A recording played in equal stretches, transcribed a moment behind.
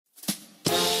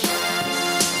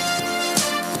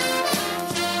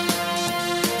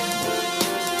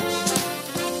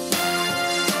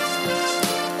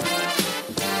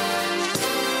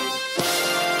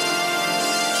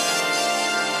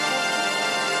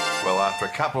Well, after a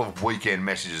couple of weekend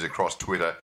messages across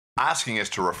Twitter asking us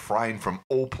to refrain from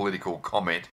all political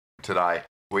comment today,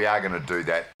 we are going to do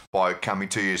that by coming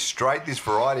to you straight. This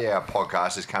Variety Hour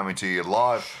podcast is coming to you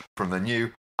live from the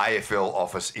new AFL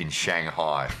office in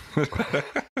Shanghai.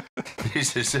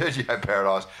 This is Sergio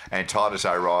Paradise and Titus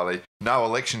O'Reilly. No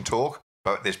election talk,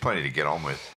 but there's plenty to get on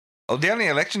with. Well, the only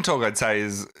election talk I'd say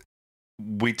is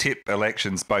we tip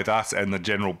elections, both us and the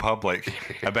general public,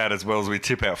 about as well as we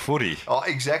tip our footy. Oh,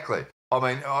 exactly. I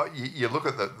mean, you look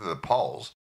at the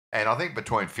polls, and I think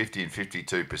between 50 and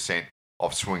 52%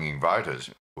 of swinging voters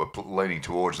were leaning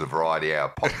towards the Variety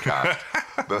Hour podcast.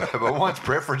 but once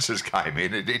preferences came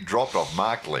in, it dropped off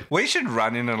markedly. We should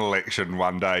run in an election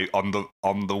one day on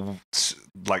the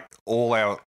like all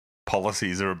our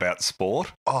policies are about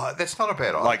sport. Oh, that's not a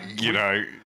bad idea. Like,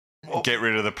 well, get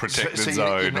rid of the protected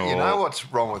zone. You know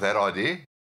what's wrong with that idea?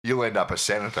 You'll end up a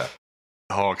senator.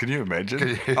 Oh, can you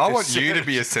imagine? I want you to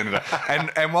be a senator.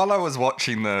 And while I was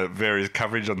watching the various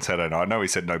coverage on Saturday night, I know he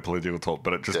said no political talk,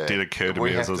 but it just did occur to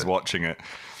me as I was watching it.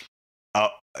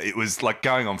 It was like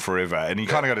going on forever, and you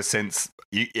kind of got a sense.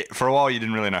 For a while, you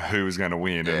didn't really know who was going to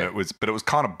win, and it was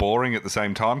kind of boring at the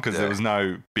same time because there was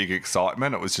no big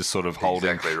excitement. It was just sort of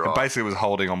holding. Exactly right. It basically was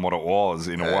holding on what it was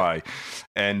in a way,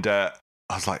 and I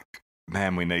was like,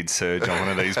 man, we need Serge on one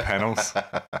of these panels.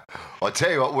 I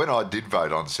tell you what, when I did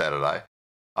vote on Saturday,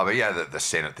 I mean, the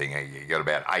Senate thing, you got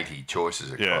about 80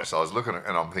 choices across. Yeah. So I was looking at it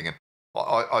and I'm thinking,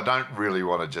 I don't really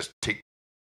want to just tick,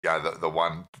 the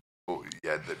one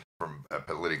from a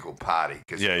political party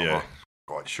because I'm not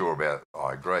quite sure about.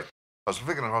 I agree. I was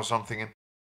looking across, I'm thinking,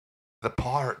 the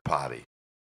Pirate Party.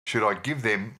 Should I give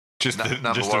them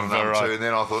number one and number two? And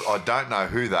then I thought, I don't know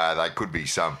who they are. They could be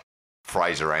some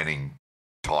Fraser Anning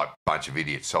type bunch of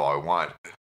idiots, so I won't.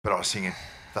 But I was thinking,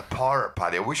 the Pirate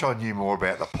Party. I wish I knew more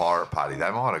about the Pirate Party.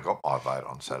 They might have got my vote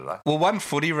on Saturday. Well, one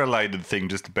footy-related thing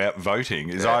just about voting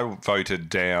is I voted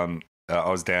down. I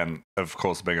was down, of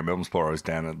course, being a Melbourne supporter, I was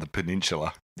down at the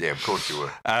Peninsula. Yeah, of course you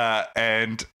were.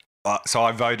 And so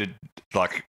I voted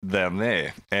like down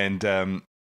there, and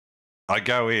I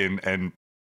go in, and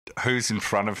who's in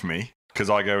front of me? Because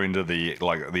I go into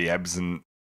the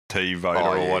absentee voter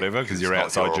or whatever, because you're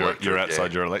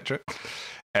outside your electorate.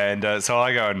 And so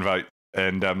I go and vote,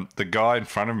 and the guy in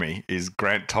front of me is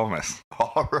Grant Thomas.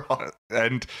 Oh, right.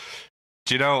 And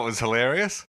do you know what was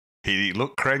hilarious? He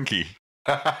looked cranky.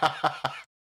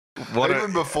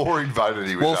 Even before he voted,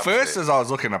 he was Well, first, as I was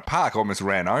looking at Park, I almost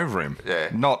ran over him. Yeah.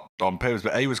 Not on purpose,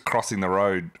 but he was crossing the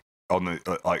road on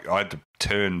the, I had to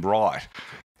turn right.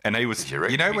 And he was,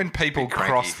 when people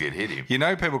cross, if you'd hit him.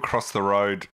 People cross the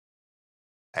road.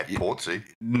 At Portsea?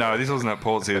 No, this wasn't at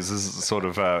Portsea. This is sort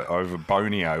of over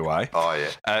Bonio way. Oh,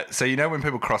 yeah. So when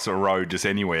people cross a road just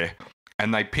anywhere,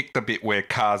 and they pick the bit where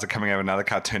cars are coming over another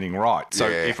car turning right. So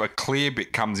if a clear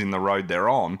bit comes in the road they're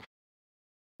on,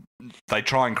 they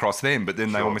try and cross them, but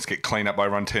then they almost get cleaned up by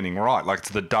everyone turning right. Like,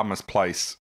 it's the dumbest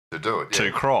place to do it.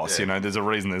 To cross. Yeah. There's a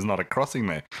reason there's not a crossing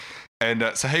there.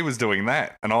 And so he was doing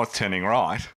that, and I was turning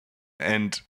right.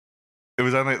 And it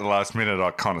was only at the last minute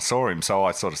I kind of saw him, so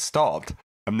I sort of stopped.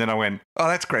 And then I went, oh,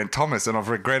 that's Grant Thomas, and I've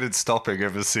regretted stopping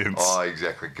ever since. Oh,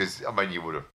 exactly, because, I mean, you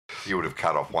would have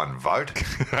cut off one vote.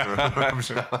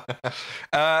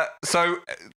 So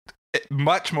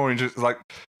much more interesting, like,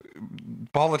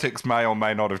 politics may or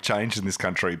may not have changed in this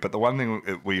country, but the one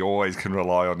thing we always can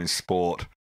rely on is sport.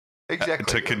 Exactly.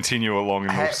 To continue along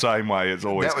in the same way it's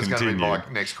always continued. That was going to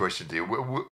be my next question to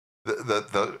you.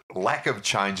 The lack of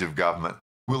change of government,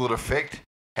 will it affect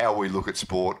how we look at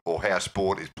sport or how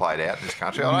sport is played out in this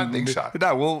country? I don't think so.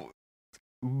 No, well,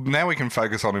 now we can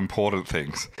focus on important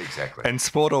things. Exactly. And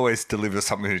sport always delivers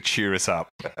something to cheer us up.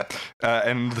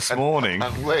 And this morning...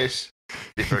 Unless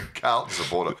you're a Carlton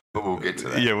supporter, but we'll get to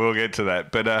that. Yeah, we'll get to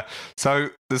that. But so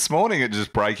this morning it's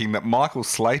just breaking that Michael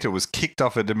Slater was kicked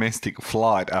off a domestic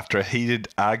flight after a heated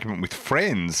argument with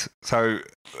friends. So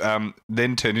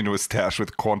then turned into a stoush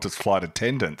with Qantas flight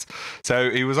attendants. So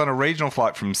he was on a regional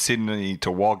flight from Sydney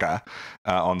to Wagga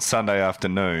on Sunday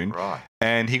afternoon. Right.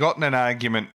 And he got in an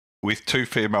argument with two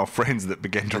female friends that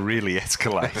began to really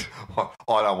escalate.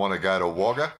 I don't want to go to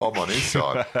Wagga. I'm on his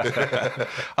side.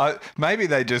 Maybe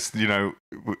they just,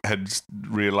 had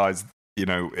realised,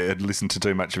 had listened to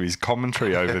too much of his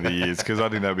commentary over the years, because I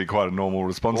think that would be quite a normal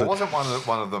response. Well, wasn't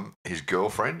one of them his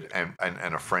girlfriend and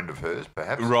a friend of hers,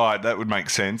 perhaps? Right, that would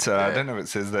make sense. I don't know if it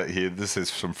says that here. This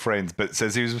is from friends, but it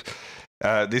says he was...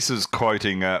 this is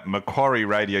quoting Macquarie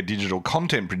Radio digital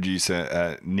content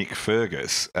producer Nick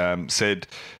Fergus, said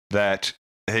that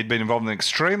he'd been involved in an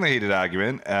extremely heated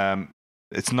argument.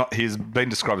 He's been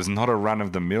described as not a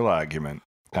run-of-the-mill argument.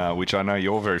 which I know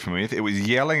you're very familiar with. It was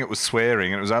yelling, it was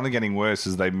swearing, and it was only getting worse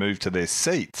as they moved to their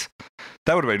seats.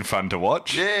 That would have been fun to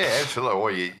watch. Yeah, absolutely.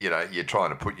 Or you're trying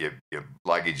to put your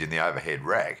luggage in the overhead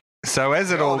rack. So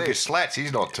as it all gets slats,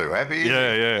 he's not too happy.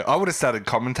 Yeah. I would have started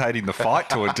commentating the fight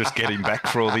to just get him back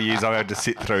for all the years I had to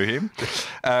sit through him,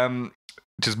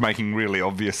 just making really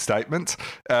obvious statements.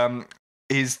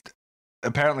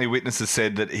 Apparently witnesses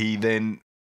said that he then,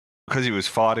 because he was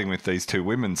fighting with these two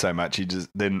women so much,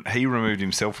 he removed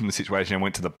himself from the situation and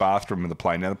went to the bathroom of the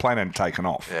plane. Now the plane hadn't taken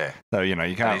off. Yeah. So you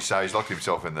can't. So he's locked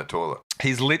himself in the toilet.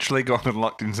 He's literally gone and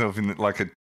locked himself in like a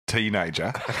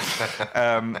teenager.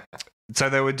 So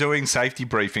they were doing safety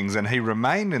briefings and he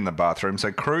remained in the bathroom.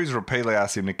 So crews repeatedly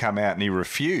asked him to come out and he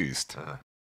refused.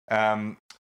 The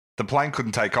plane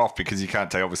couldn't take off because you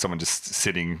can't take off with someone just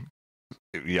sitting,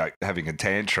 having a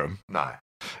tantrum. No.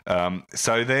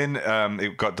 So then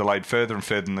it got delayed further and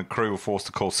further and the crew were forced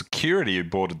to call security who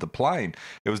boarded the plane.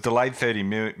 It was delayed 30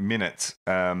 minutes.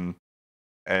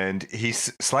 And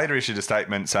Slater issued a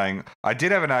statement saying, I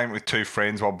did have an argument with two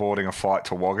friends while boarding a flight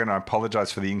to Wagga, and I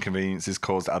apologise for the inconveniences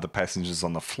caused other passengers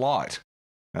on the flight.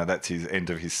 Now, that's his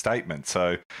end of his statement.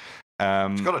 So,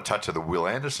 it's got a touch of the Will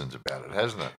Andersons about it,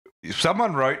 hasn't it?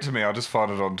 Someone wrote to me, I'll just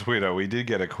find it on Twitter. We did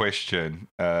get a question.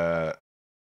 Where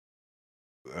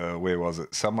was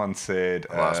it? Someone said...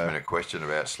 A last-minute question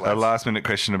about slats. A last-minute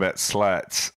question about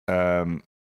slats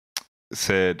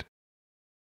said...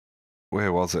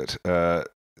 Where was it?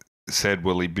 Said,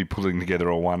 will he be putting together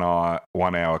a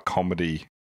one-hour comedy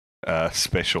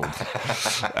special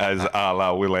as a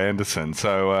la Will Anderson?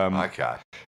 So okay,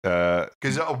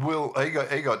 because Will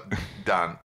he got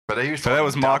done, but he was. So that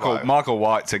was Michael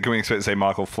White said, can we expect to see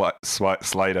Michael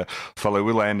Slater follow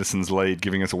Will Anderson's lead,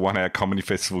 giving us a one-hour comedy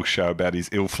festival show about his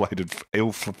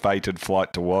ill-fated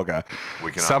flight to Wagga?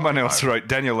 Someone else wrote.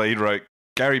 Daniel Lead wrote.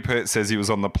 Gary Pert says he was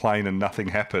on the plane and nothing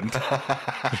happened.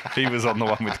 He was on the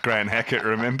one with Grant Hackett,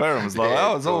 remember? And was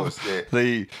like,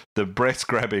 the breast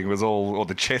grabbing was all, or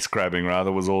the chest grabbing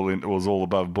rather, was all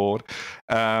above board.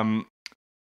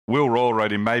 Will Raw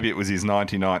wrote in, maybe it was his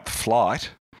 99th flight.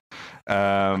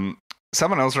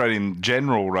 Someone else wrote in,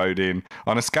 General wrote in,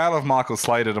 on a scale of Michael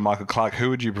Slater to Michael Clark, who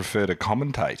would you prefer to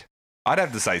commentate? I'd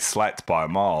have to say Slats by a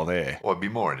mile there. Well, it'd be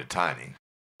more entertaining.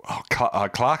 Oh,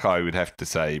 Clark, I would have to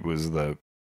say, was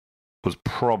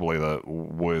probably the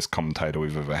worst commentator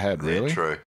we've ever had, really. Yeah,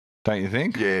 true. Don't you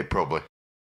think? Yeah, probably.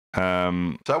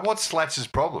 So what's Slats'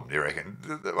 problem, do you reckon?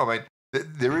 I mean,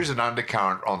 there is an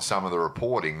undercurrent on some of the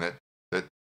reporting that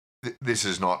this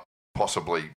is not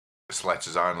possibly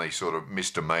Slats' only sort of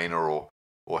misdemeanour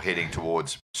or heading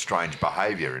towards strange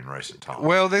behaviour in recent times.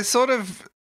 Well, there's sort of...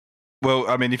 Well,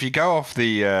 I mean, if you go off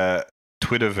the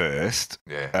Twitterverse...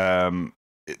 Yeah.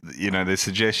 There's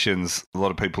suggestions. A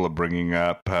lot of people are bringing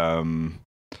up, mental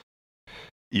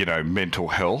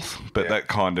health, but that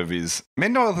kind of is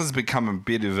mental health has become a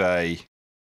bit of a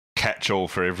catch-all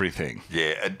for everything.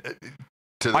 Yeah,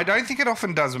 I don't think it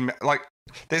often does. Like,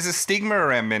 there's a stigma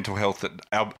around mental health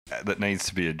that needs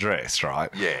to be addressed, right?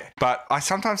 Yeah. But I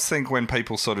sometimes think when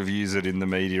people sort of use it in the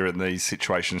media in these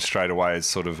situations straight away as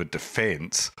sort of a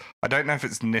defence, I don't know if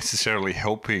it's necessarily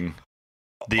helping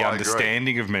the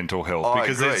understanding of mental health,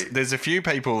 because there's a few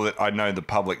people that I know the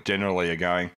public generally are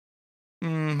going,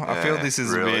 I feel this is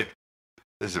really?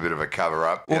 This is a bit of a cover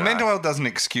up. Well, mental health doesn't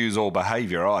excuse all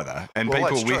behaviour either, and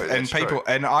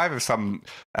and I have some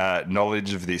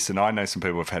knowledge of this, and I know some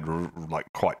people have had like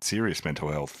quite serious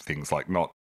mental health things, like not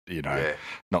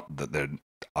that they're.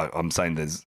 I'm saying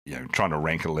there's trying to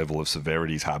rank a level of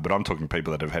severity is hard, but I'm talking people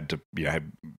that have had to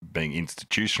being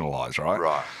institutionalised, right?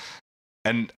 Right.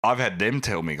 And I've had them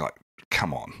tell me, like,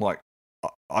 come on, like,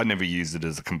 I never used it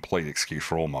as a complete excuse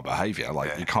for all my behaviour.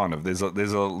 Like, you kind of there's a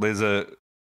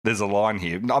line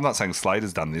here. I'm not saying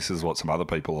Slater's done this, is what some other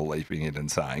people are leaping in and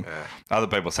saying. Yeah. Other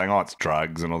people are saying, it's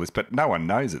drugs and all this, but no one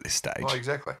knows at this stage. Oh,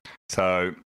 exactly.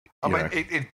 So, I mean,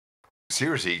 it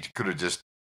seriously could have just,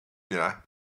 had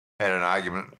an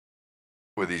argument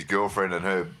with his girlfriend and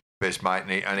her best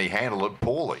mate, and he handled it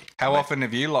poorly. How often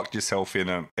have you locked yourself in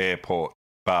an airplane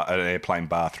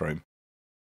bathroom?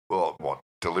 Well, what,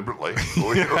 deliberately?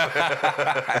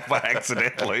 But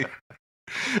accidentally.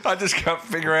 I just can't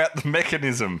figure out the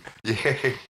mechanism. Yeah.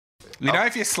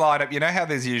 If you slide up, how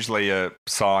there's usually a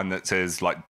sign that says,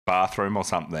 like, bathroom or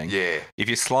something? Yeah. If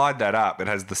you slide that up, it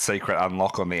has the secret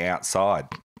unlock on the outside.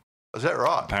 Is that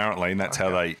right? Apparently, and that's how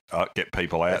they get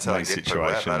people out in these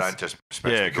situations. They don't just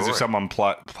because if someone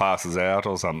passes out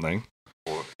or something.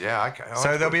 Yeah, okay.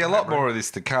 So there'll be a lot more of this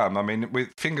to come. I mean, with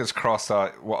fingers crossed,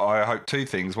 I hope two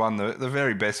things. One, the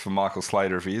very best for Michael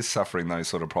Slater if he is suffering those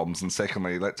sort of problems. And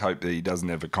secondly, let's hope that he doesn't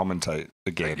ever commentate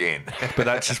again. But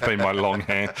that's just been my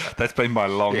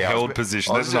long-held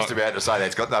position. I was just about to say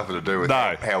that's got nothing to do with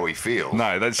how we feel.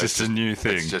 No, that's just a new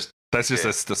thing.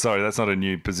 That's not a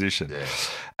new position.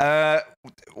 Yeah.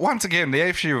 Once again, the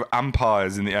issue of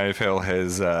umpires in the AFL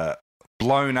has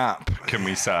blown up, can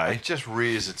we say? It just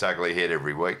rears its ugly head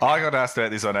every week. I got asked about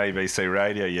this on ABC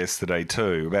Radio yesterday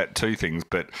too, about two things.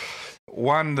 But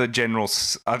one, the general...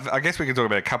 I guess we could talk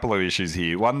about a couple of issues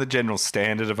here. One, the general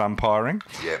standard of umpiring.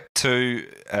 Yep. Two,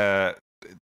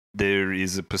 there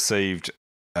is a perceived...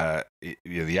 the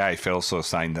AFL sort of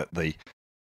saying that the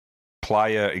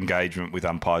player engagement with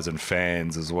umpires and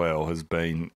fans as well has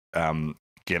been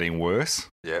getting worse.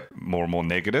 Yep. More and more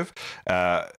negative.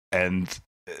 And...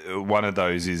 one of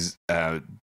those is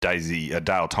Daisy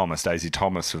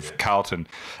Thomas of Carlton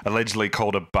allegedly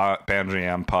called a boundary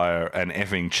umpire an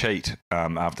effing cheat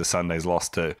after Sunday's loss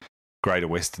to Greater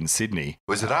Western Sydney.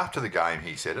 Was it after the game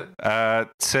he said it? It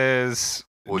says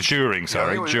during. It was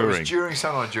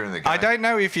sometime during the game. I don't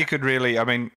know if you could really... I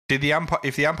mean, if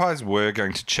the umpires were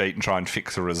going to cheat and try and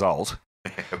fix a result...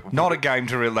 Not a game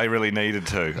they really needed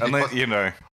to. Unless,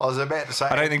 I was about to say...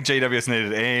 I don't think GWS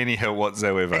needed any help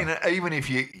whatsoever. And even if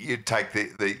you take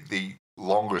the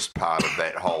longest part of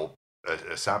that whole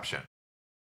assumption,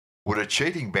 would a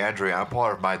cheating boundary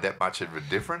umpire have made that much of a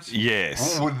difference?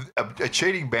 Yes. Would a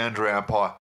cheating boundary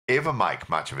umpire ever make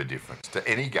much of a difference to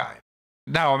any game?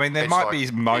 No, I mean, there might be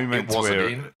moments where...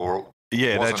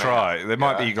 Yeah, that's right. There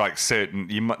might be certain...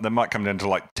 they might come down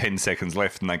to 10 seconds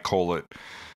left and they call it...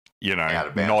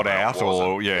 not out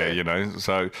or,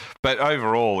 so, but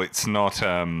overall it's not,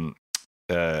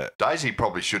 Daisy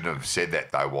probably shouldn't have said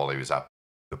that though while he was up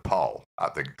the pole,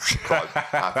 up the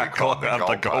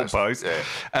goalpost.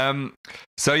 Yeah.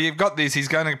 So you've got this, he's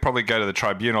going to probably go to the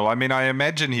tribunal. I mean, I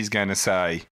imagine he's going to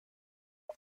say,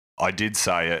 I did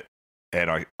say it, and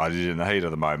I did it in the heat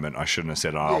of the moment. I shouldn't have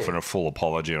said it. I offer a full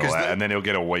apology and all that. And then he'll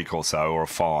get a week or so or a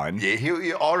fine. Yeah,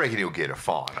 I reckon he'll get a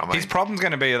fine. I mean, his problem's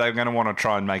going to be they're going to want to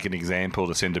try and make an example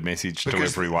to send a message to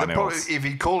everyone else. If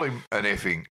he called him an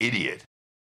effing idiot,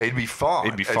 he'd be fine.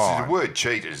 He'd be fine. The word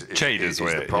cheat is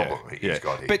the problem he's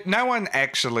got here. But no one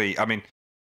actually... I mean,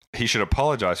 he should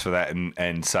apologise for that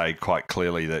and say quite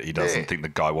clearly that he doesn't think the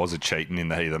guy was a cheat, and in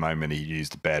the heat of the moment he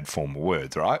used bad formal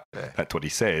words, right? Yeah. That's what he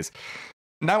says.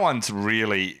 No one's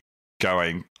really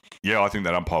going, I think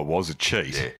that umpire was a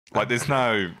cheat. Yeah. There's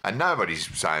no... And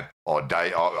nobody's saying,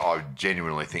 I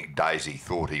genuinely think Daisy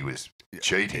thought he was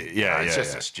cheating. It's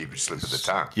just a stupid slip of the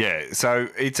tongue. Yeah, so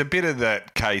it's a bit of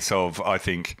that case of, I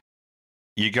think,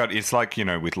 it's like,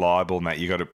 with libel and that, you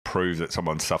got to prove that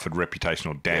someone suffered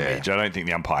reputational damage. I don't think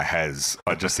the umpire has.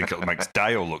 I just think it makes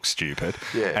Dale look stupid.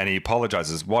 Yeah. And he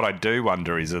apologises. What I do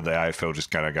wonder is that the AFL just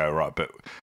going to go, right, but...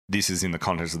 this is in the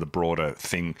context of the broader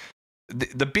thing.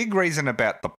 The big reason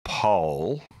about the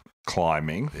pole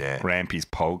climbing, Rampy's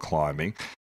pole climbing,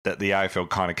 that the AFL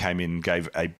kind of came in and gave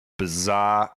a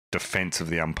bizarre defence of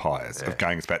the umpires, of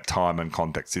going about time and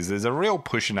context, is there's a real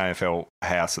push in AFL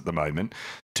House at the moment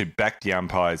to back the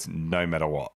umpires no matter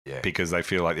what, because they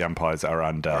feel like the umpires are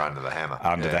under the hammer.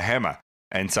 The hammer.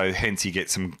 And so hence you get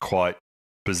some quite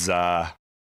bizarre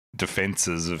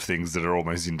defences of things that are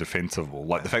almost indefensible.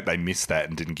 Like the fact they missed that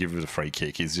and didn't give it a free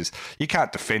kick is just, you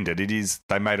can't defend it. It is,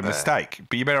 they made a mistake.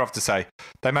 But you're better off to say,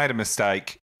 they made a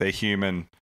mistake, they're human.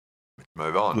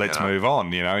 Move on. Let's move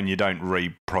on, and you don't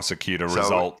re-prosecute a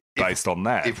result based on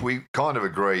that. If we kind of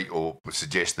agree or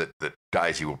suggest that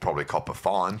Daisy will probably cop a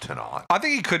fine tonight. I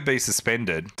think he could be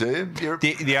suspended.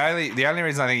 The only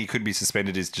reason I think he could be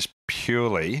suspended is just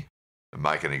purely...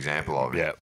 make an example of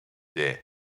it. Yeah.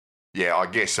 Yeah, I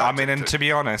guess so. I mean, and to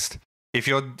be honest, if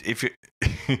you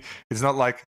it's not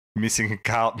like missing a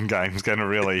Carlton game is going to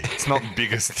really, it's not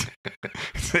biggest,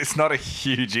 it's not a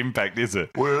huge impact, is it?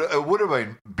 Well, it would have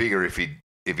been bigger if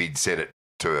he'd said it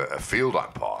to a field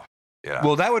umpire.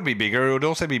 Well, that would be bigger. It would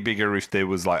also be bigger if there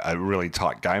was a really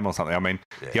tight game or something. I mean,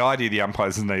 the idea the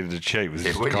umpires needed to cheat was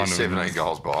just when kind you're of 17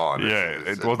 goals behind.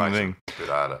 It wasn't a thing. A bit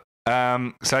harder.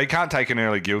 So he can't take an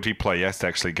early guilty plea. He has to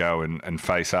actually go and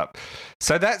face up.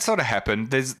 So that sort of happened.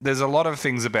 There's a lot of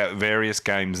things about various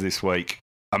games this week.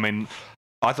 I mean,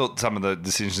 I thought some of the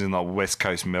decisions in the West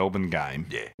Coast Melbourne game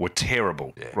were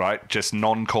terrible, right? Just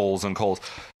non-calls and calls.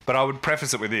 But I would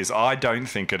preface it with this. I don't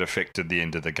think it affected the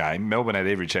end of the game. Melbourne had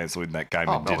every chance to win that game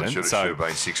and didn't. It should have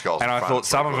been 6 goals. And I thought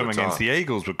some of them against the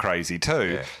Eagles were crazy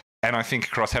too. Yeah. And I think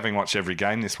across having watched every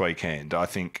game this weekend, I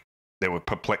think there were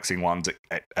perplexing ones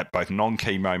at both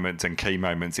non-key moments and key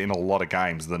moments in a lot of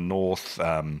games. The North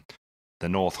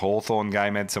Hawthorn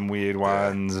game had some weird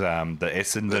ones. The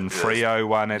Essendon Freo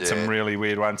one had some really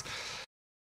weird ones.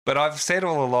 But I've said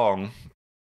all along,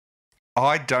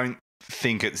 I don't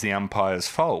think it's the umpire's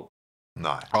fault.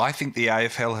 No. I think the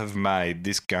AFL have made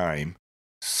this game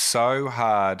so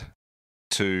hard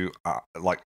to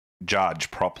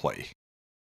judge properly,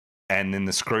 and then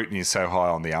the scrutiny is so high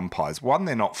on the umpires. One,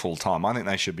 they're not full-time. I think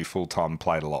they should be full-time and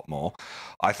played a lot more.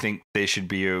 I think there should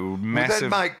be a massive...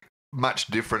 Would that make much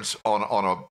difference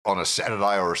on a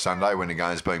Saturday or a Sunday when the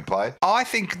game's being played? I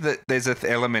think that there's an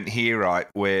element here, right,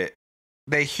 where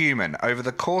they're human. Over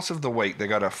the course of the week, they've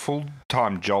got a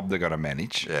full-time job they've got to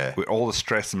manage with all the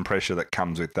stress and pressure that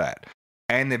comes with that.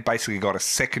 And they've basically got a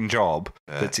second job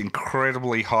that's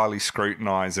incredibly highly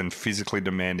scrutinised and physically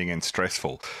demanding and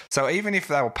stressful. So even if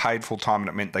they were paid full-time and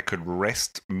it meant they could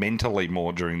rest mentally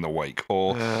more during the week,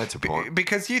 or that's a point.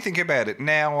 Because you think about it,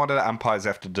 now what do the umpires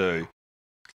have to do?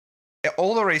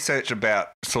 All the research about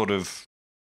sort of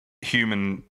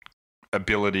human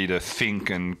ability to think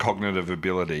and cognitive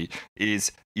ability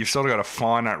is you've sort of got a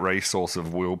finite resource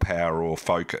of willpower or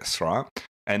focus, right?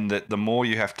 And that the more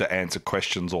you have to answer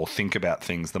questions or think about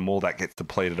things, the more that gets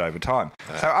depleted over time.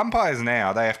 So umpires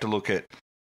now, they have to look at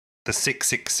the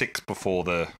 666 before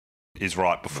the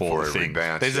thing.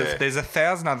 There's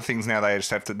 1,000 other things now they just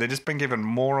have to. They've just been given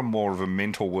more and more of a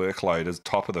mental workload as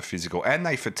top of the physical, and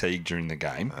they fatigue during the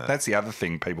game. That's the other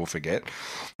thing people forget,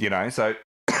 So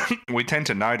we tend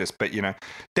to notice, but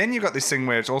then you've got this thing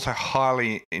where it's also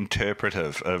highly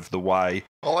interpretive of the way.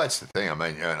 Well, that's the thing. I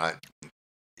mean,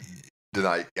 do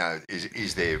they?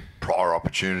 Is there prior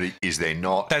opportunity? Is there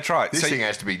not? That's right. This thing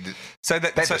has to be.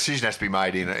 That decision has to be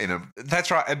made in a.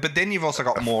 That's right. But then you've also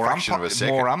got more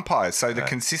umpires. So the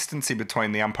consistency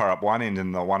between the umpire up one end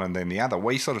and the one and then the other.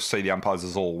 We sort of see the umpires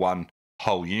as all one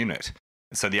whole unit.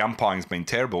 So the umpiring's been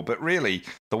terrible, but really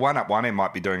the one up one end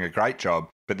might be doing a great job,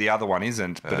 but the other one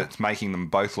isn't. But it's making them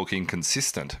both look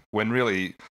inconsistent when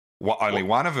really only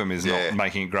one of them is not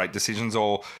making great decisions,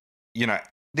 or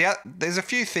there's a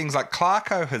few things like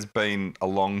Clarko has been a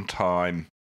long time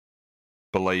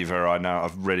believer. I know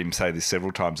I've read him say this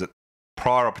several times that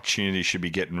prior opportunity should be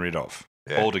getting rid of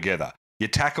altogether. You're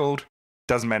tackled,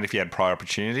 doesn't matter if you had prior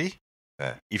opportunity.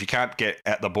 Yeah. If you can't get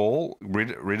at the ball,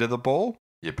 rid of the ball,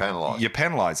 you're penalised. You're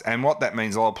penalised. And what that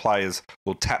means, a lot of players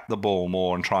will tap the ball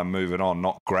more and try and move it on,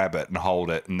 not grab it and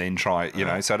hold it and then try,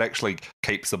 so it actually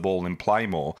keeps the ball in play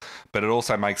more. But it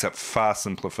also makes it far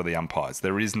simpler for the umpires.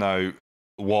 There is no...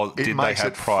 It makes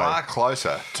it far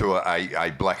closer to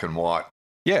a black and white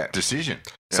decision.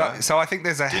 So I think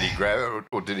there's a... Did he grab it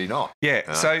or did he not?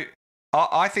 Yeah. So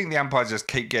I think the umpires just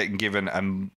keep getting given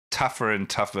a tougher and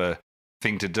tougher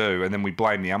thing to do, and then we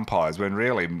blame the umpires when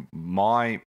really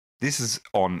this is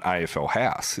on AFL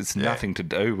House. It's nothing to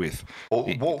do with...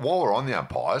 While we're on the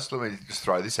umpires, let me just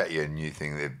throw this at you, a new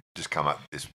thing that just come up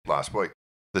this last week.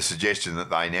 The suggestion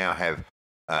that they now have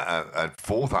a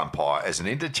fourth umpire as an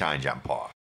interchange umpire.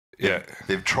 Yeah.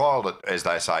 They've trialled it, as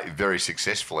they say, very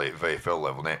successfully at VFL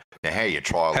level. Now how you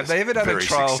trial have they ever done a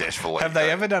trial? Have they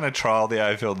ever done a trial, the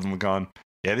AFL, and gone,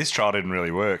 this trial didn't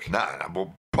really work? No,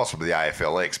 well, possibly the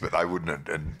AFLX, but they wouldn't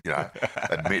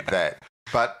admit that.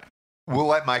 But will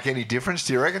that make any difference,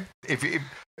 do you reckon? If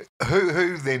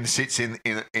who then sits in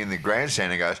the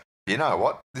grandstand and goes, you know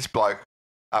what, this bloke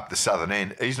up the southern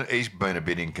end, he's been a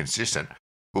bit inconsistent.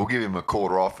 We'll give him a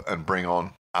quarter off and bring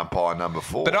on umpire number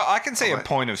 4. But I can see a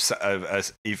point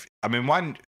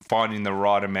one, finding the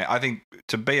right amount. I think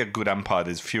to be a good umpire,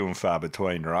 there's few and far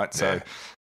between, right? So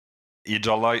you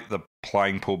dilute the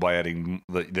playing pool by adding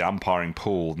the umpiring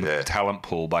pool, the talent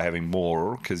pool by having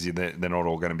more, because they're not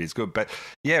all going to be as good. But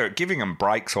giving them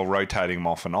breaks or rotating them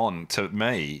off and on, to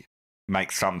me,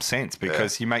 makes some sense,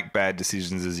 because you make bad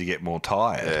decisions as you get more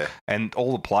tired, and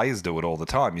all the players do it all the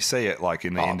time. You see it like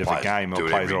in the end of a game, or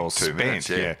players are all spent.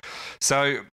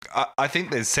 So I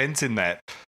think there's sense in that.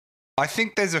 I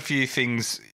think there's a few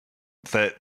things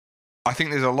that I think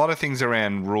there's a lot of things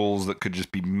around rules that could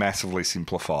just be massively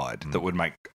simplified that would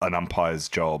make an umpire's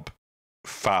job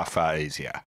far, far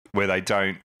easier, where they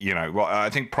don't. I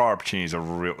think prior opportunities are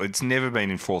real. It's never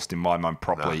been enforced in my mind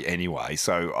properly anyway.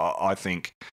 So I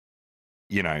think.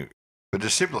 But to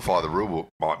simplify the rule book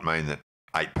might mean that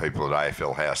 8 people at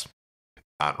AFL House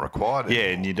aren't required anymore.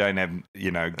 And you don't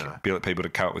have, people to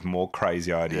come up with more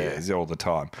crazy ideas all the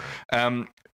time.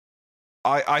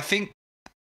 I think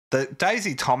the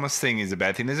Daisy Thomas thing is a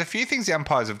bad thing. There's a few things the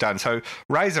umpires have done. So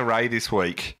Razor Ray this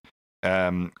week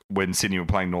when Sydney were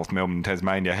playing North Melbourne in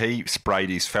Tasmania, he sprayed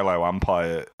his fellow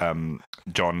umpire,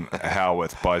 John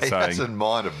Howarth, by saying... He doesn't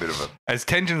mind a bit of it. As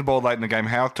tensions boiled late in the game,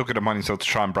 Howarth took it upon himself to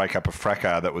try and break up a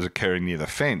fracas that was occurring near the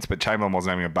fence, but Chamberlain wasn't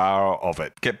having a bar of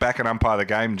it. Get back and umpire the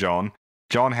game, John.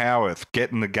 John Howarth,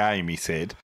 get in the game, he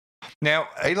said. Now,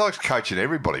 he likes coaching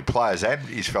everybody, players and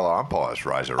his fellow umpires,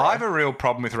 Razor Ray. I have a real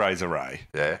problem with Razor Ray.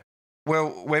 Yeah. Well,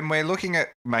 when we're looking at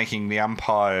making the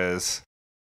umpires...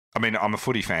 I mean, I'm a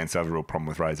footy fan, so I have a real problem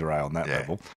with Razor Ray on that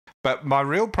level. But my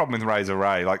real problem with Razor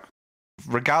Ray, like,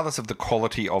 regardless of the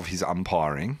quality of his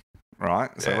umpiring, right?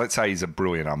 So let's say he's a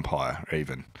brilliant umpire,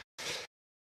 even.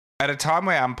 At a time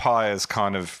where umpires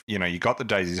kind of, you got the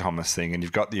Daisy Thomas thing and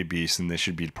you've got the abuse, and there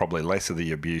should be probably less of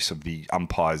the abuse of the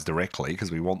umpires directly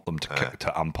because we want them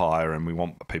to umpire and we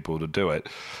want people to do it.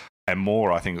 And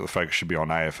more, I think the focus should be on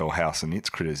AFL House and its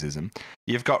criticism.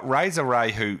 You've got Razor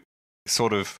Ray who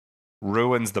sort of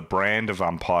ruins the brand of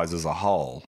umpires as a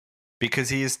whole because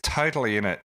he is totally in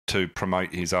it to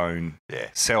promote his own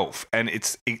self. And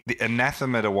it's the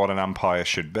anathema to what an umpire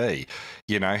should be.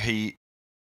 He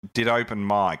did open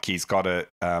mic. He's got a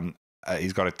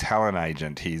talent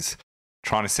agent. He's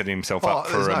trying to set himself up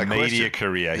for a media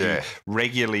career. Yeah. He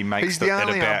regularly makes it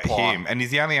about him. And he's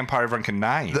the only umpire everyone can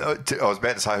name. I was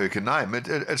about to say who can name.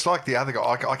 It's like the other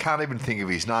guy. I can't even think of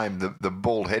his name. The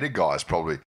bald-headed guy is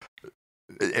probably...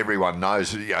 Everyone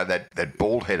knows, that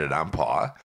bald-headed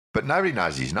umpire, but nobody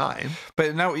knows his name.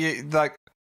 But no,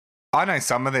 I know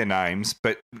some of their names,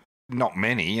 but not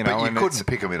many. But you couldn't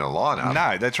pick them in a lineup.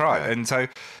 No, that's right. Yeah. And so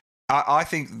I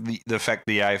think the fact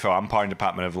the AFL umpiring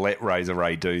department have let Razor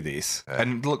Ray do this,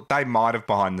 and look, they might have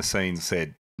behind the scenes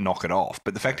said knock it off,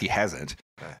 but the fact he hasn't,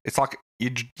 it's like you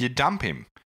dump him.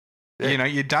 Yeah.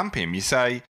 You dump him. You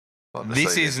say,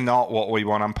 this is not what we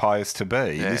want umpires to be.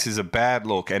 Yeah. This is a bad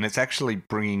look, and it's actually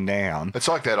bringing down... It's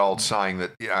like that old saying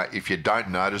that if you don't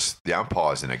notice the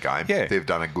umpires in a game, they've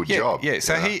done a good job. Yeah,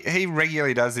 so he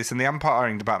regularly does this, and the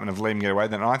umpiring department have let him get away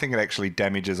with it, and I think it actually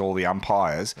damages all the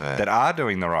umpires that are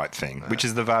doing the right thing, which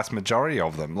is the vast majority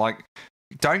of them. Like,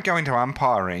 don't go into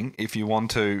umpiring if you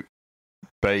want to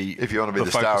be... If you want to be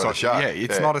the star of the show. Yeah,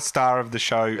 it's not a star of the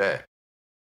show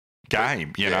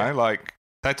game, you know? Like...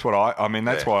 That's what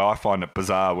that's why I find it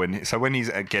bizarre when he's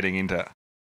getting into...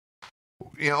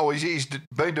 he's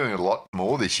been doing a lot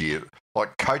more this year,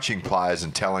 like coaching players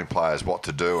and telling players what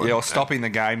to do. Or stopping the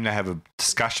game to have a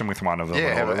discussion with one of them.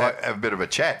 Yeah, have a bit of a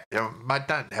chat. Mate,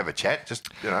 don't have a chat. Just,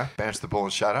 bounce the ball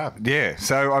and shut up. Yeah,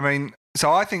 so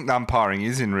I think the umpiring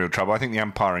is in real trouble. I think the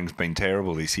umpiring's been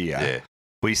terrible this year. Yeah.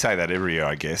 We say that every year,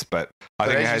 I guess, but I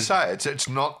think as you say, it's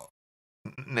not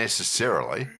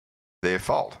necessarily... their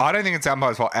fault. I don't think it's the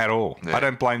umpire's fault at all. Yeah. I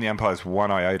don't blame the umpires one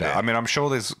iota. Yeah. I mean, I'm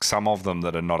sure there's some of them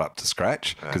that are not up to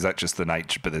scratch because that's just the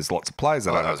nature, but there's lots of players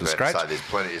that aren't up to scratch. There's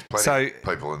plenty of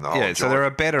people in the whole joint. So there are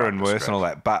better and worse and all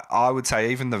that. But I would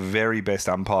say even the very best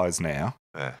umpires now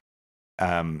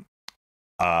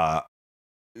are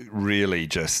really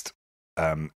just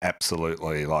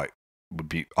absolutely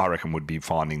would be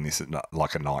finding this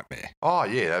like a nightmare. Oh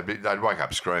yeah, they'd wake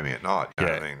up screaming at night.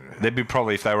 They'd be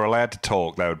probably, if they were allowed to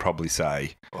talk, they would probably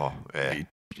say, "Oh yeah, it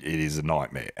is a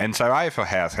nightmare." And so AFL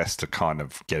House has to kind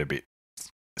of get a bit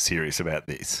serious about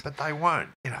this. But they won't.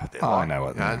 I know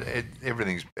what they mean.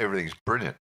 Everything's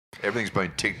brilliant. Everything's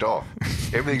been ticked off.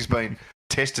 Everything's been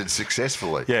tested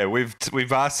successfully. Yeah,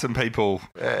 we've asked some people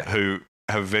who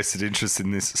have vested interest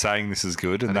in this, saying this is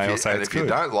good, and they all say it's good. If you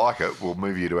don't like it, we'll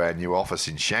move you to our new office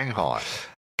in Shanghai.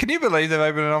 Can you believe they've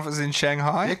opened an office in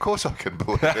Shanghai? Yeah, of course I can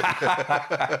believe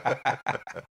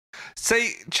it.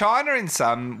 See, China in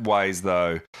some ways,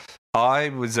 though, I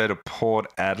was at a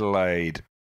Port Adelaide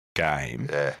game,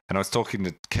 and I was talking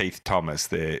to Keith Thomas,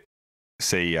 their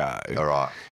CEO. All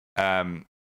right.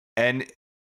 And,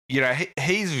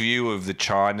 his view of the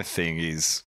China thing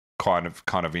is kind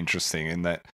of interesting in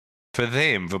that for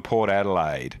them, for Port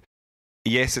Adelaide,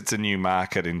 yes, it's a new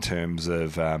market in terms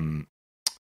of,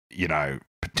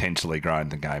 potentially growing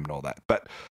the game and all that. But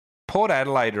Port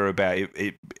Adelaide are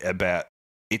about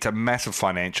it's a massive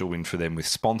financial win for them with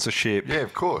sponsorship. Yeah,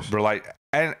 of course.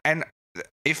 And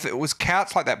if it was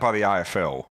couched like that by the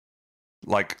AFL,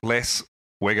 like less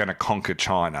we're going to conquer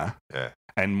China,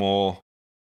 and more,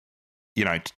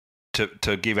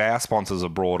 to give our sponsors a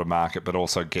broader market, but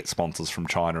also get sponsors from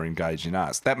China engaged in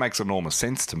us. That makes enormous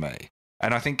sense to me.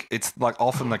 And I think it's like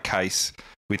often the case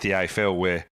with the AFL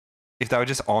where if they were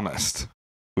just honest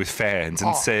with fans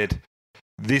and said,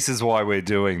 this is why we're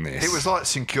doing this. It was like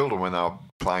St Kilda when they were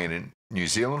playing in New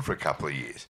Zealand for a couple of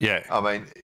years. Yeah. I mean,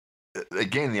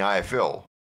 again, the AFL,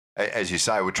 as you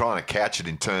say, we're trying to couch it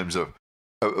in terms of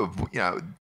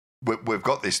we've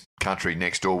got this country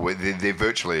next door where they're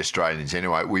virtually Australians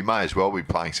anyway. We may as well be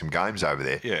playing some games over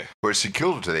there. Yeah. Whereas St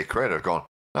Kilda, to their credit, have gone,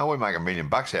 no, we make $1 million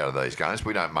out of these games.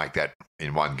 We don't make that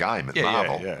in one game at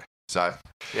Marvel. Yeah. So,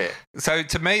 yeah. So,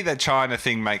 to me, the China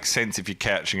thing makes sense if you're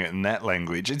couching it in that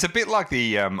language. It's a bit like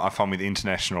the, I find with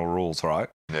international rules, right?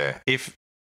 Yeah. If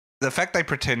the fact they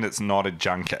pretend it's not a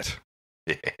junket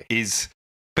is...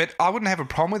 But I wouldn't have a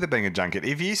problem with it being a junket.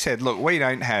 If you said, look, we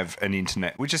don't have an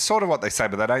internet, which is sort of what they say,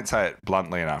 but they don't say it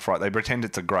bluntly enough, right? They pretend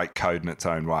it's a great code in its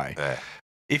own way. Yeah.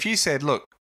 If you said, look,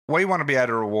 we want to be able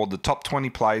to reward the top 20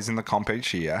 players in the comp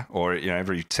each year, or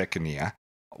every second year,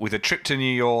 with a trip to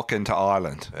New York and to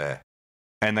Ireland. Yeah.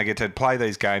 And they get to play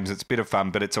these games. It's a bit of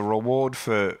fun, but it's a reward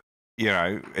for,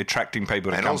 attracting people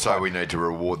to come. And also play. we need to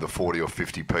reward the 40 or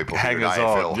 50 people hangers at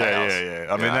AFL on. house. Yeah.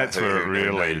 I mean, that's where it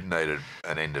really needed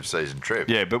an end of season trip.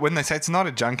 Yeah, but when they say it's not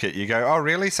a junket, you go, oh,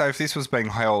 really? So if this was being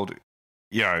held,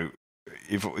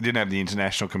 if it didn't have the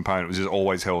international component, it was just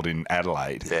always held in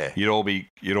Adelaide. Yeah. You'd all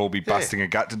be busting a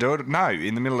gut to do it. No,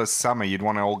 in the middle of summer, you'd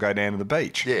want to all go down to the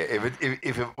beach. Yeah,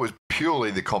 if it was purely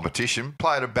the competition,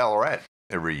 play it at Ballarat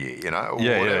every year, or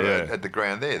whatever at the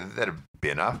ground there, that'd be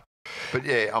enough. But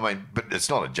yeah, I mean, but it's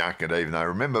not a junket even though.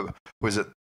 Remember,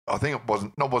 I think it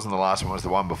wasn't the last one, it was the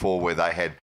one before where they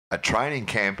had a training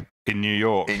camp in New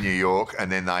York,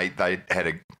 and then they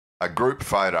had a group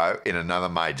photo in another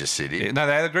major city. Yeah, no,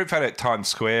 they had a group photo at Times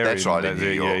Square. That's right, in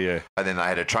New York. Yeah. And then they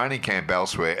had a training camp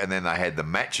elsewhere, and then they had the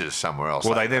matches somewhere else.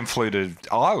 Well, they then flew to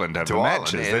Ireland to have the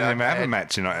matches. Yeah, they didn't have a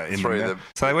match in the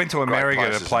so they went to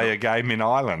America to play a game in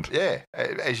Ireland. Yeah,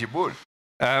 as you would.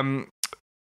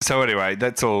 So anyway,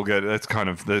 that's all good. That's kind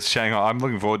of the Shanghai. I'm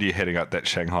looking forward to you heading up that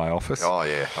Shanghai office. Oh,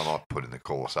 yeah. I might put in the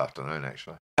call this afternoon,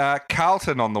 actually.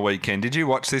 Carlton on the weekend. Did you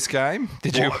watch this game?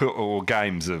 Or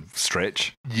games of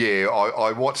stretch? Yeah,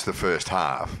 I watched the first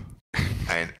half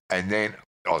and then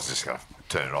I was just going to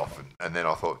turn it off. And then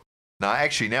I thought, no,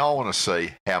 actually, now I want to see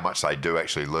how much they do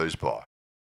actually lose by.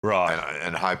 Right.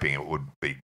 And hoping it would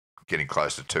be getting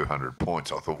close to 200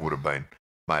 points, I thought would have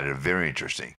made it very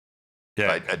interesting.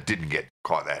 Yeah. It didn't get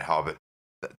quite that high,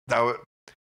 but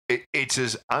it's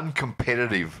as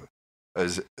uncompetitive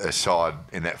as a side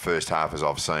in that first half as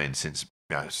I've seen since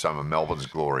some of Melbourne's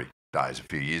glory days a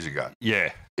few years ago.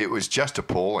 Yeah. It was just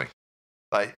appalling.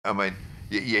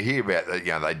 You hear about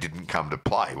that, they didn't come to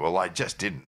play. Well, they just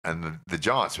didn't. And the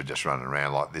Giants were just running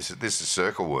around like this is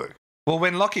circle work. Well,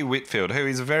 when Lachie Whitfield, who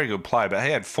is a very good player, but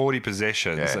he had 40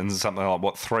 possessions and something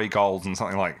like, 3 goals and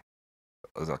something like,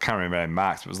 I can't remember how many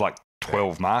marks, but it was like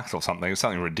 12 marks or something. It was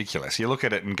something ridiculous. You look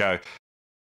at it and go,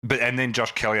 and then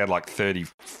Josh Kelly had like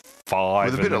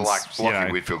 35. With a bit of luck,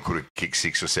 Lachie Whitfield could have kicked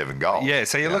 6 or 7 goals. Yeah,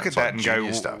 so you look at that and go,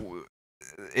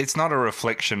 it's not a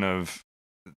reflection of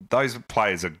those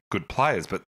players are good players,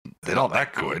 but they're not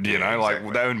that good.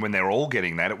 Exactly. When they're all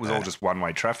getting that, it was all just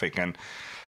one-way traffic.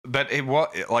 But it was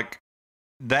like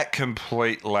that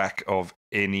complete lack of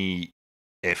any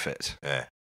effort. Yeah.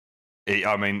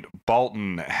 I mean,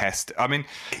 Bolton has to. I mean,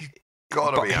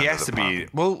 he has to be.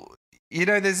 Well,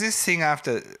 there's this thing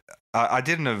after I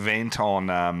did an event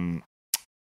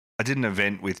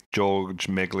with George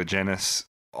Megalogenis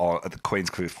at the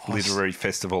Queenscliff Literary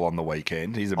Festival on the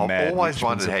weekend. He's I've always Richmond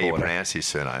wondered supporter. how you pronounce his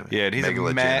surname. Yeah,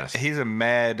 he's a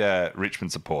mad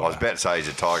Richmond supporter. I was about to say he's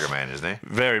a Tiger man, isn't he?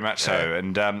 Very much so.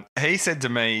 And he said to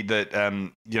me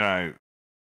that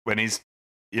when he's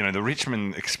the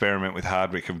Richmond experiment with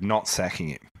Hardwick of not sacking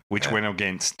him, which went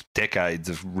against decades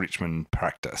of Richmond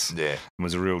practice, and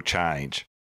was a real change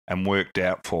and worked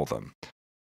out for them.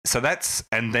 So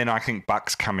and then I think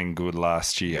Bucks coming good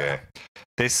last year. Yeah.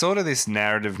 There's sort of this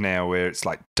narrative now where it's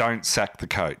like, don't sack the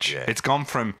coach. Yeah. It's gone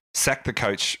from sack the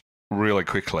coach really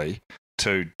quickly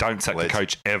to don't sack the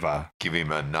coach ever. Give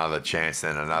him another chance,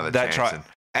 then another chance. That's right.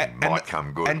 And might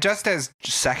come good. And just as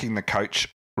sacking the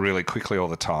coach really quickly all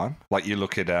the time, like you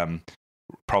look at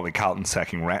probably Carlton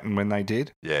sacking Ratton when they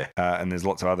did. Yeah. And there's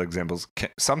lots of other examples.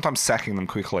 Sometimes sacking them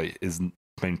quickly is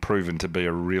been proven to be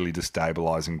a really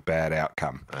destabilising bad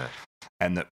outcome. Yeah.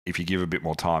 And that if you give a bit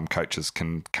more time, coaches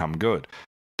can come good.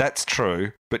 That's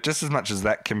true, but just as much as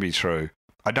that can be true,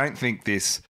 I don't think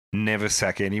this never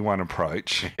sack anyone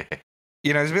approach.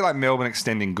 It's a bit like Melbourne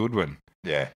extending Goodwin.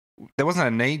 Yeah. There wasn't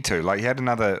a need to. Like, he had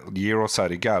another year or so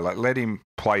to go. Like, let him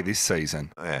play this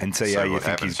season and see how you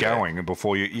think he's going. And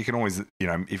before you can always,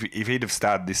 if he'd have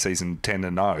started this season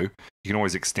 10-0, you can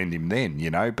always extend him then,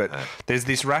 But there's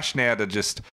this rush now to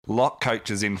just lock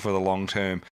coaches in for the long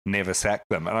term, never sack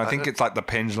them. And I think it's like the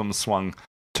pendulum swung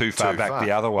too far back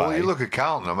the other way. Well, you look at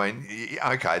Carlton. I mean,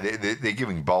 okay, they're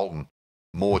giving Bolton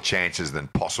more chances than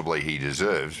possibly he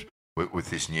deserves with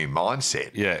this new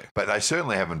mindset. Yeah. But they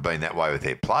certainly haven't been that way with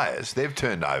their players. They've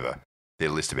turned over their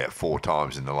list about 4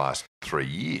 times in the last 3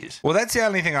 years. Well, that's the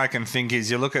only thing I can think is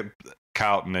you look at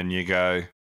Carlton and you go,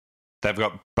 they've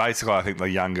got basically, I think, the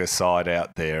youngest side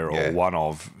out there, or one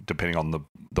of, depending on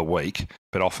the week,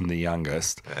 but often the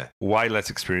youngest. Yeah. Way less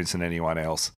experience than anyone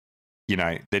else. You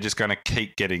know, they're just going to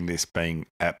keep getting this being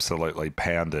absolutely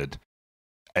pounded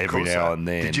every now and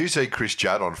then. Did you see Chris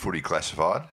Judd on Footy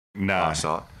Classified? No. Last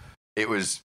night? He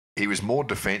was more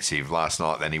defensive last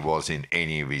night than he was in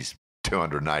any of his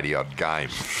 280-odd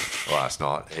games last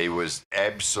night. He was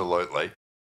absolutely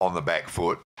on the back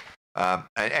foot.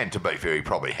 And to be fair, he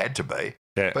probably had to be.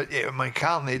 Yeah. But, yeah, I mean,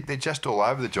 Carlton, they're just all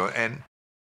over the joint.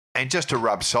 And just to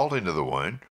rub salt into the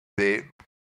wound, their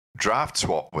draft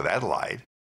swap with Adelaide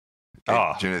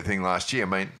during the thing last year, I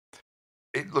mean,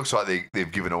 it looks like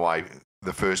they've given away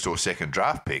the first or second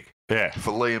draft pick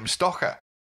for Liam Stocker,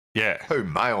 who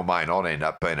may or may not end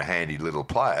up being a handy little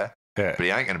player, but he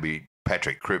ain't going to be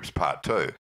Patrick Cripps Part 2.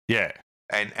 Yeah.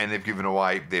 And they've given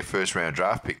away their first-round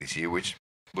draft pick this year, which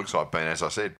looks like being, as I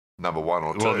said, number 1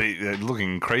 or 2. Well, they're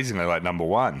looking increasingly like number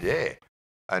 1. Yeah.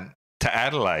 And to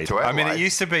Adelaide. I mean, it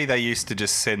used to be they used to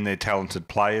just send their talented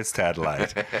players to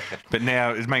Adelaide. But now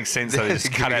it makes sense they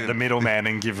just cut out the middleman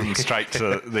and give them straight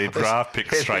to their draft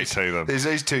pick straight to them. There's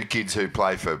these 2 kids who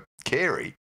play for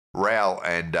Carey, Rowell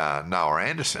and Noah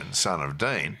Anderson, son of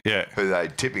Dean, who they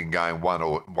tipping going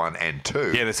 1 and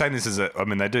 2. Yeah, they're saying this is I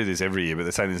mean, they do this every year, but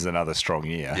they're saying this is another strong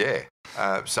year.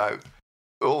 Yeah. So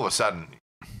all of a sudden,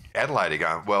 Adelaide are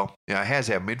going, well, you know, how's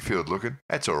our midfield looking?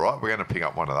 That's all right. We're going to pick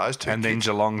up one of those 2 And kids.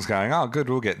 then Geelong's going, oh, good,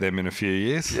 we'll get them in a few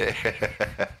years. Yeah.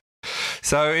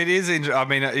 So it is, I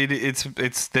mean,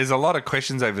 it's there's a lot of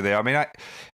questions over there. I mean,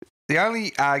 the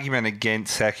only argument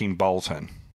against sacking Bolton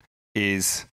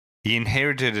is he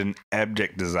inherited an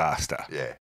abject disaster.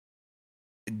 Yeah.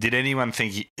 Did anyone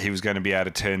think he was going to be able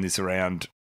to turn this around?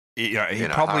 You know, he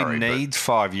probably needs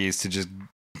 5 years to just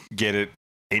get it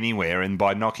anywhere, and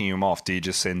by knocking him off, do you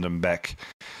just send him back?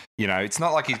 You know, it's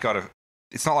not like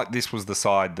it's not like this was the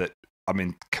side that, I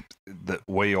mean, that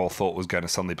we all thought was going to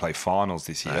suddenly play finals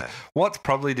this year. What's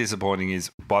probably disappointing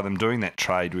is by them doing that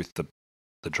trade with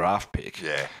the draft pick,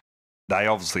 they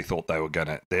obviously thought they were going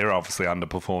to, they're obviously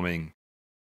underperforming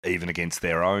even against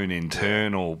their own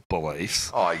internal beliefs.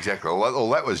 Oh, exactly. Well,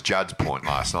 that was Judd's point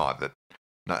last night, that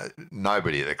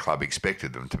nobody at the club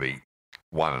expected them to be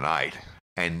 1 and 8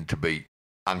 and to be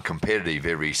uncompetitive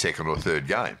every second or third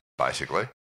game, basically.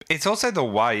 It's also the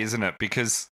way, isn't it?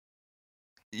 Because,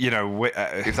 you know,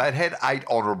 if they'd had 8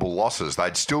 honourable losses,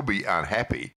 they'd still be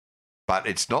unhappy. But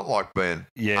it's not like being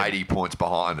 80 points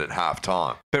behind at half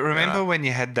time. But remember when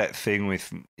you had that thing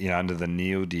with, you know, under the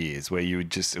Neild years where you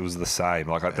would just, it was the same.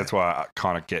 Like, that's why I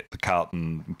kind of get the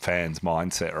Carlton fans'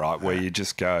 mindset, right? Where you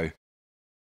just go,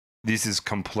 this is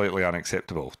completely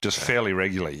unacceptable, just fairly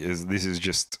regularly. This is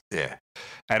just... Yeah.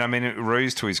 And I mean,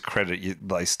 Roos, to his credit,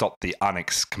 they stopped the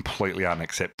completely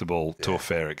unacceptable to a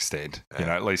fair extent. You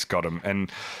know, at least got him.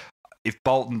 And if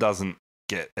Bolton doesn't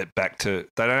get it back to...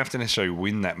 They don't have to necessarily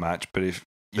win that much, but if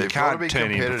you can't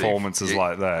turn in performances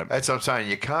like that... That's what I'm saying.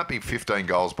 You can't be 15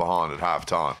 goals behind at half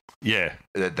time. Yeah.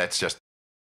 That's just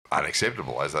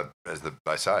unacceptable, as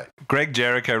they say. Greg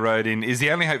Jericho wrote in, is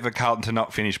the only hope for Carlton to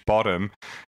not finish bottom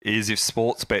is if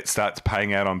Sportsbet starts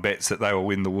paying out on bets that they will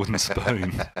win the wooden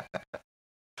spoon.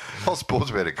 Well,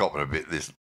 Sportsbet are copping a bit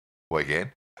this weekend.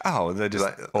 Oh, they're just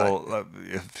a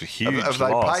huge Have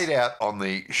loss. they paid out on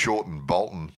the Shorten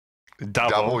Bolton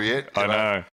double yet?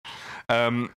 I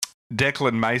know.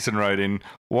 Declan Mason wrote in,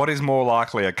 what is more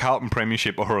likely, a Carlton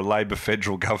premiership or a Labor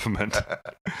federal government?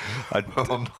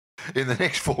 In the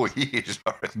next 4 years,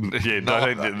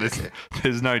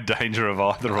 there's no danger of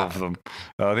either of them.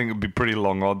 I think it would be pretty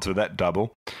long odds with that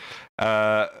double.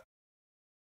 Steve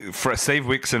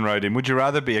Wixon wrote in, would you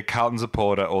rather be a Carlton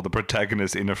supporter or the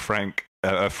protagonist in a Franz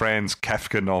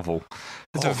Kafka novel?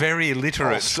 It's a very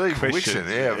illiterate Steve question.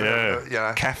 Wixon, you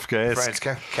know, Kafkaesque. Franz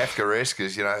Kafkaesque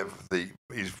is, you know,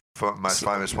 his most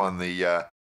famous one, what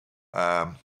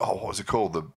was it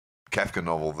called? The Kafka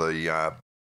novel,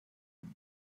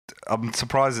 I'm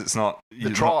surprised it's not... The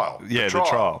Trial. The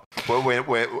Trial. Well,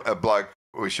 where a bloke,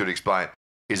 we should explain,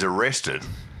 is arrested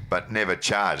but never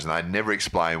charged, and they never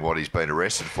explain what he's been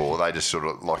arrested for. They just sort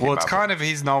of lock him up. Well, it's kind of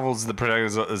his novels, the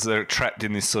protagonist, they're trapped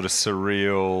in this sort of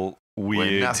surreal,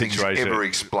 weird situation. Ever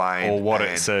explained. Or what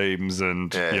it seems,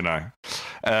 and, you know.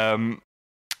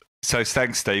 So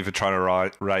thanks, Steve, for trying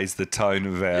to raise the tone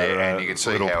of our and you can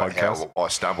see podcast. How I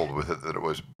stumbled with it, that it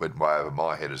went way over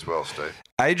my head as well, Steve.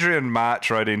 Adrian March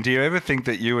wrote in, do you ever think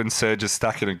that you and Serge are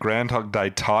stuck in a Groundhog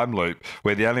Day time loop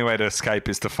where the only way to escape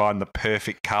is to find the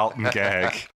perfect Carlton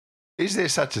gag? Is there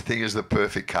such a thing as the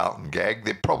perfect Carlton gag?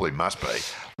 There probably must be.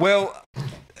 Well,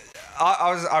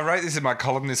 I wrote this in my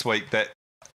column this week that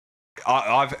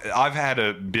I've had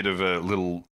a bit of a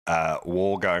little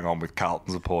war going on with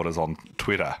Carlton supporters on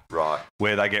Twitter, right?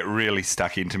 Where they get really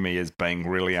stuck into me as being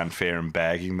really unfair and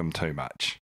bagging them too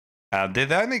much. They're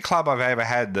the only club I've ever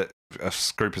had that a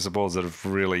group of supporters that have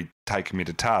really taken me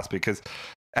to task because,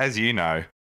 as you know,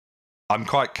 I'm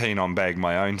quite keen on bagging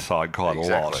my own side quite a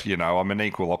lot. You know, I'm an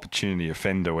equal opportunity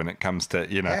offender when it comes to,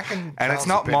 you know, and it's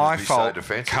not my fault.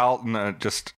 So Carlton are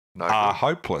just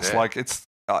hopeless. Yeah. Like it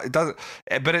doesn't,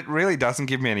 but it really doesn't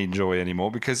give me any joy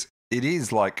anymore because it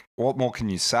is like, what more can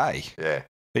you say? Yeah.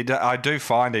 I do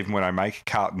find even when I make a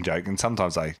Carlton joke, and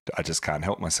sometimes I just can't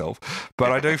help myself,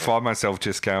 but I do find myself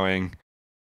just going,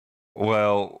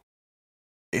 well,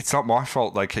 it's not my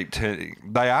fault they keep turning.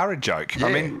 They are a joke. Yeah.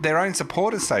 I mean, their own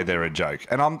supporters say they're a joke.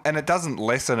 And it doesn't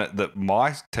lessen it that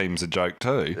my team's a joke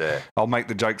too. Yeah. I'll make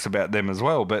the jokes about them as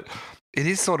well. But it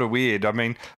is sort of weird. I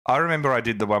mean, I remember I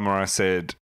did the one where I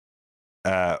said,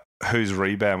 whose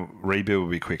rebuild will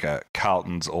be quicker,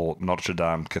 Carlton's or Notre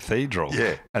Dame Cathedral?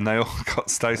 Yeah. And they all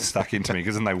got so stuck into me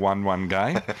because then they won one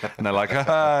game and they're like,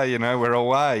 you know, we're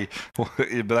away. But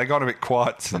they got a bit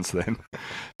quiet since then.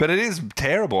 But it is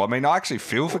terrible. I mean, I actually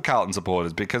feel for Carlton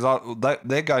supporters because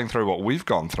they're going through what we've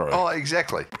gone through. Oh,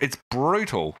 exactly. It's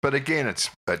brutal. But again, it's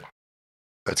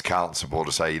Carlton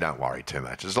supporters say you don't worry too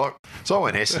much. It's like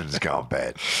when Essendon's going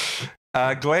bad.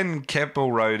 Glenn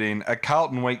Keppel wrote in, a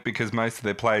Carlton week because most of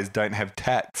their players don't have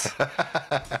tats.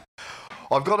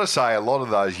 I've got to say, a lot of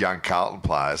those young Carlton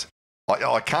players,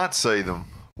 I can't see them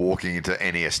walking into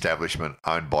any establishment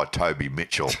owned by Toby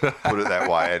Mitchell, put it that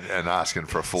way, and asking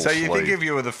for a full sleeve. So you think if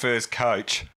you were the first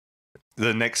coach,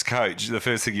 the next coach, the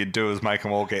first thing you'd do is make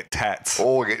them all get tats.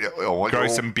 Grow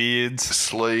some beards.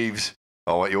 Sleeves.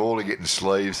 I want you all to get in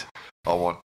sleeves. I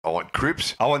want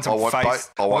crips. I want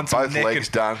both legs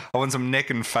done. I want some neck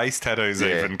and face tattoos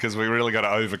even because we really got to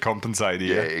overcompensate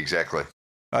here. Yeah, exactly.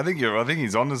 I think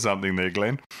he's onto something there,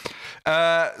 Glenn.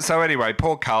 So anyway,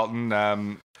 poor Carlton.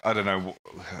 I don't know.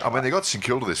 I mean, they got St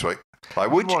Kilda this week. They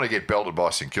wouldn't want to get belted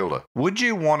by St Kilda. Would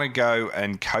you want to go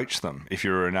and coach them if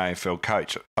you were an AFL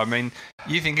coach? I mean,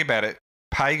 you think about it.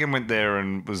 Pagan went there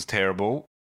and was terrible.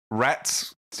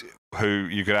 Rats, who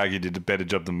you could argue did a better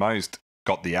job than most,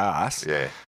 got the arse. Yeah.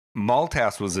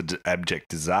 Malthouse was an abject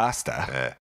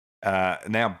disaster. Yeah.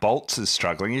 Now Bolts is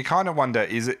struggling. You kind of wonder,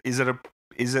 is it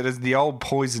as the old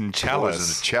poison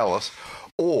chalice?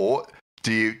 Or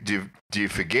do you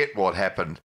forget what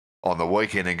happened on the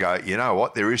weekend and go, you know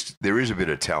what, there is a bit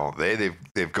of talent there.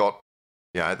 They've got,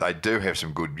 you know, they do have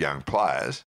some good young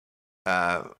players.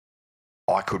 Any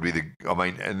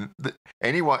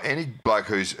bloke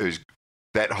who's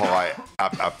that high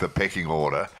up the pecking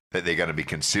order that they're going to be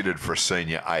considered for a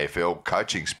senior AFL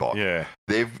coaching spot. Yeah.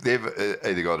 They've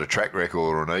either got a track record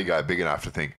or an ego big enough to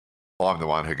think, I'm the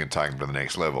one who can take them to the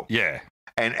next level. Yeah.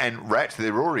 And Rats,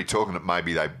 they're already talking that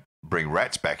maybe they bring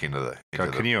Rats back into the...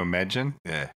 Can you imagine?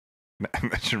 Yeah.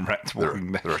 Imagine Rats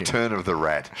walking back in. The return of the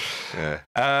Rat.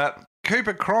 Yeah.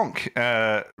 Cooper Cronk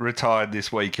retired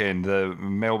this weekend. The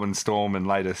Melbourne Storm and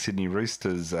later Sydney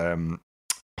Roosters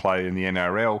play in the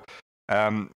NRL.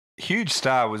 Huge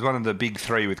star, was one of the big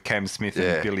three with Cam Smith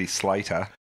and Billy Slater.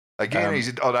 Again,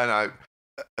 I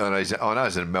know he's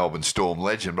a Melbourne Storm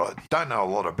legend, but I don't know a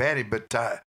lot about him.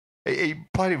 But he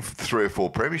played in 3 or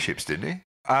 4 premierships, didn't he?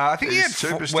 I think he had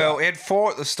he had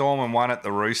 4 at the Storm and 1 at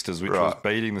the Roosters, which was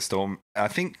beating the Storm. I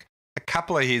think a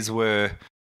couple of his were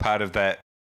part of that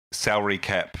salary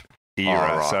cap era.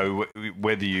 Oh, right. So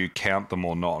whether you count them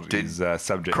or not is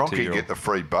subject to Cronky get the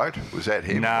free boat? Was that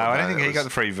him? No, I don't think he got the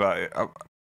free vote.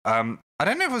 I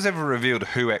don't know if it was ever revealed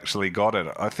who actually got it.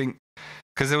 I think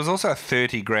because there was also a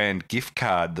 $30,000 gift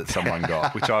card that someone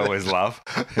got, which I always love.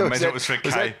 Imagine it was for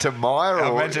was that to Myer?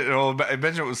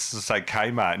 Imagine it was to say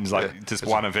Kmart and it's like just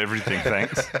one of everything.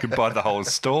 Thanks. You could buy the whole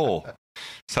store.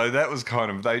 So that was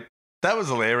kind of that was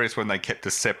hilarious when they kept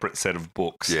a separate set of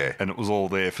books. Yeah, and it was all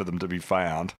there for them to be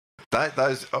found.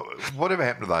 Those whatever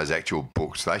happened to those actual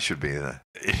books? They should be in the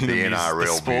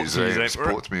NRL museum,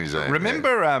 sports museum.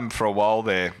 Remember, for a while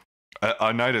there,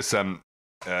 I noticed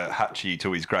Hutchie,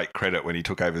 to his great credit, when he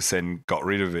took over Sen, got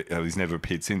rid of it. He's never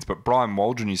appeared since. But Brian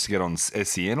Waldron used to get on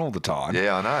SEN all the time.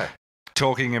 Yeah, I know.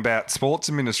 Talking about sports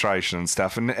administration and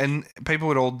stuff, and people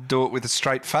would all do it with a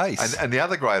straight face. And the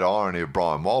other great irony of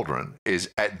Brian Waldron is,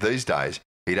 at these days,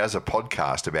 he does a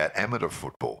podcast about amateur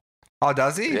football. Oh,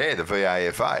 does he? Yeah, the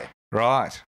VAFA.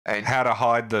 Right. And how to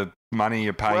hide the money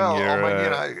you're paying your...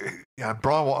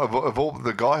 Brian, of all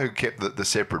the guy who kept the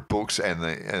separate books and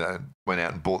went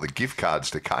out and bought the gift cards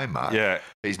to Kmart,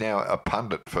 he's now a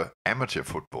pundit for amateur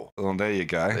football. Well, there you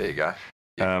go. There you go.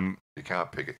 You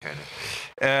can't pick it, can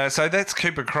you? So that's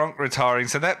Cooper Cronk retiring.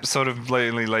 So that sort of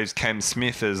only leaves Cam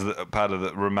Smith as part of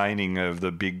the remaining of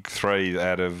the big three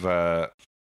out of the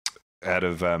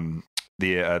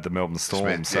Melbourne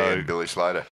Storm. Smith, and Billy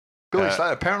Slater. Billy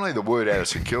Slater. Apparently, the word out of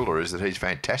St Kilda is that he's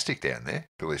fantastic down there.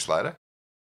 Billy Slater.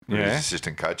 His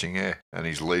assistant coaching, and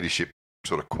his leadership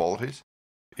sort of qualities.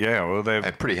 Yeah, well, they're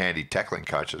pretty handy tackling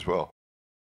coach as well.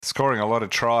 Scoring a lot of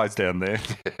tries down there.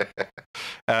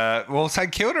 Well,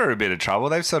 St Kilda are a bit of trouble.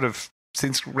 They've sort of,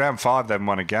 since round 5, they haven't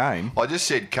won a game. I just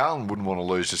said Carlton wouldn't want to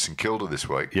lose to St Kilda this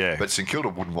week. Yeah. But St Kilda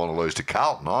wouldn't want to lose to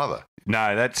Carlton either.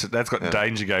 No, that's got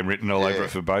danger game written all over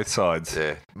it for both sides.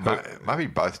 Yeah. Maybe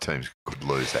both teams could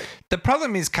lose that. The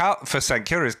problem is for St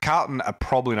Kilda is Carlton are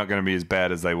probably not going to be as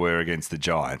bad as they were against the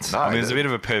Giants. No, it's a bit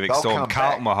of a perfect storm.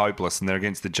 Carlton were hopeless, and they're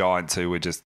against the Giants, who were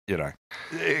just, Carlton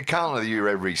are the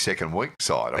every second week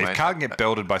side. If Carlton get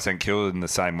belted by St Kilda in the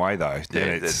same way, though,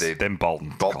 then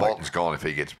Bolton. Bolton's gone if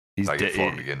they get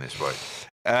formed again this week.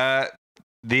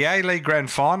 The A-League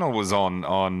Grand Final was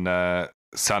on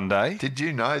Sunday. Did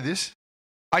you know this?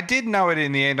 I did know it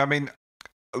in the end. I mean,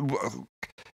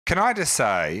 can I just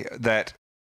say that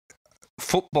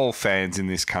football fans in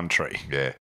this country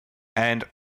and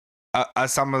are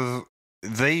some of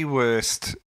the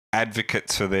worst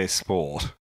advocates for their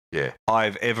sport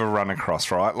I've ever run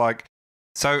across, right? Like,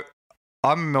 so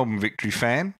I'm a Melbourne Victory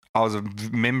fan. I was a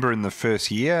member in the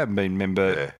first year and been a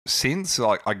member since.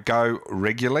 Like, I go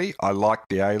regularly. I like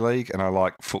the A-League and I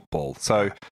like football.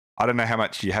 So I don't know how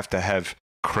much you have to have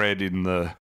cred in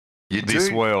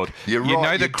this world. You're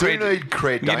right. You do need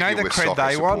cred, you know the cred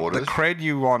they want? Supporters. The cred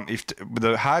you want,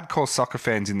 the hardcore soccer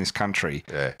fans in this country,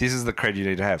 this is the cred you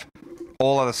need to have.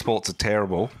 All other sports are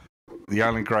terrible. The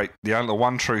only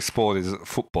one true sport is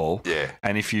football. Yeah.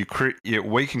 And if we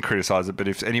can criticise it, but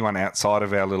if anyone outside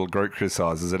of our little group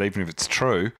criticises it, even if it's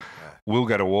true, we'll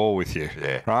go to war with you.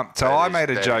 Yeah. Right. So I made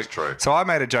a joke. So I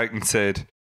made a joke and said,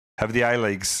 "Have the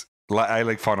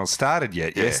A-League finals started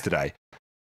yet?" Yesterday.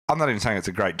 I'm not even saying it's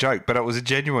a great joke, but it was a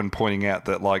genuine pointing out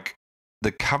that like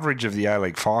the coverage of the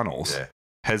A-League finals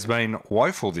has been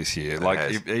woeful this year.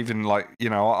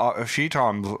 A few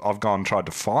times I've gone and tried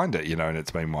to find it, and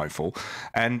it's been woeful.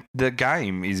 And the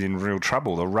game is in real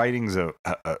trouble. The ratings are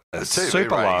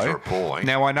super low.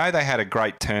 Now, I know they had a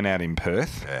great turnout in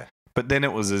Perth, but then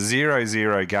it was a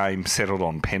 0-0 game settled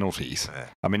on penalties. Yeah.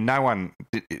 I mean,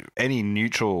 any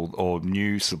neutral or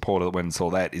new supporter that went and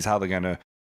saw that is hardly going to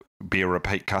be a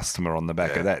repeat customer on the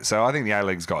back of that. So I think the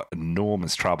A-League's got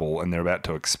enormous trouble and they're about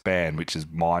to expand, which is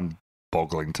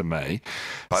mind-boggling to me.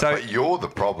 But you're the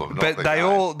problem, not the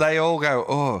game. They all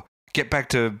go, get back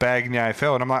to bagging the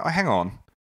AFL. And I'm like, hang on.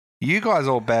 You guys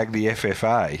all bag the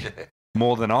FFA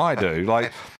more than I do.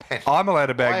 Like, I'm allowed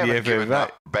to bag the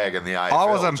FFA. Bagging the AFL. I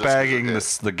wasn't bagging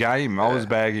the game. I was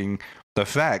bagging the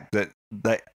fact that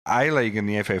the A-League and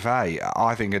the FFA,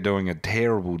 I think, are doing a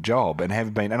terrible job and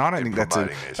have been. And I don't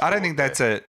think that's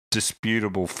a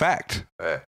disputable fact.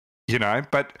 Yeah.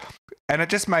 And it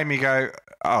just made me go,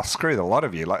 oh, screw the lot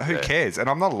of you. Like, who cares? And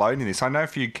I'm not alone in this. I know a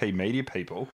few key media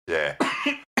people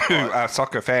who are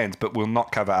soccer fans but will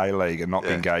not cover A-League and not be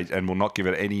engaged and will not give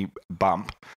it any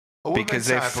bump because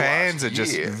their fans are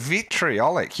just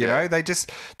vitriolic. You know,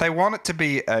 they want it to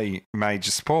be a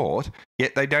major sport,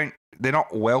 yet they're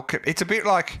not welcome. It's a bit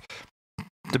like,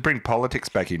 to bring politics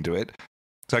back into it,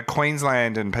 so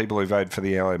Queensland and people who vote for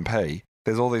the LNP,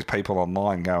 there's all these people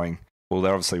online going, well,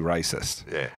 they're obviously racist.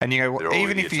 Yeah. And you go, well,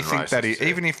 even if you think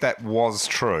even if that was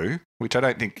true, which I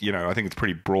don't think, I think it's a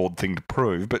pretty broad thing to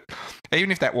prove, but even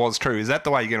if that was true, is that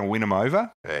the way you're going to win them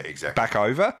over? Yeah, exactly. Back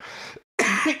over?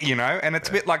 And it's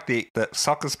a bit like the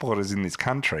soccer supporters in this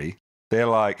country, they're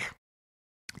like,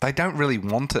 they don't really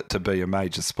want it to be a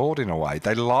major sport in a way.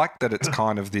 They like that it's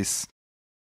kind of this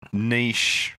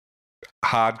niche,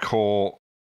 hardcore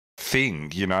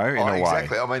thing, in a way.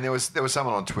 Exactly. I mean, there was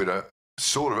someone on Twitter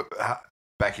sort of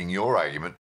backing your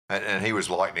argument, and he was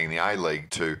likening the A-League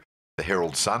to the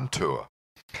Herald Sun Tour.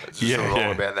 It's sort of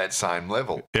all about that same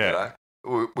level,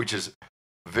 which is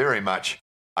very much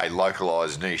a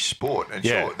localised niche sport. And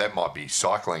sure, that might be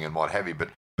cycling and what have you, but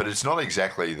it's not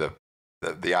exactly the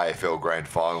AFL Grand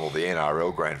Final or the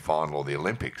NRL Grand Final or the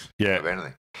Olympics of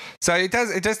anything. So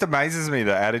it just amazes me,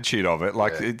 the attitude of it.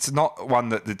 Like, it's not one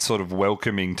that's sort of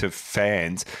welcoming to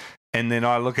fans. And then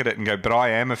I look at it and go, but I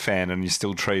am a fan, and you're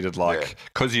still treated like,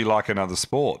 because you like another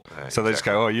sport. Yeah, so they just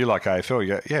go, oh, you like AFL? You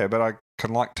go, yeah, but I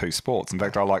can like two sports. In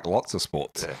fact, I like lots of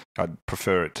sports. Yeah. I'd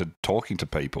prefer it to talking to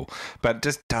people. But it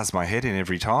just does my head in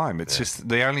every time. It's just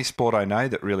the only sport I know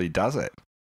that really does it.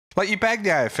 Like, you bag the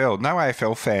AFL. No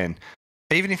AFL fan,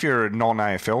 even if you're a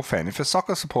non-AFL fan, if a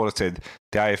soccer supporter said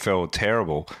the AFL are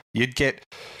terrible, you'd get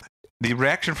the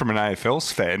reaction from an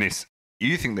AFL fan is,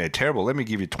 you think they're terrible. Let me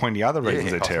give you 20 other reasons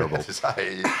they're terrible.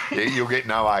 You'll get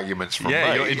no arguments from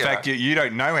me. In fact, you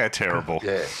don't know how terrible.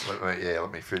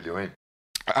 Let me fill you in.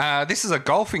 This is a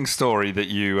golfing story that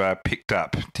you picked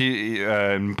up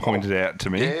and pointed out to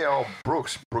me. Yeah,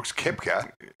 Brooks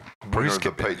Koepka, winner of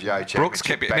the PGA Championship. Brooks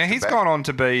Koepka. Now, he's gone on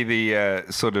to be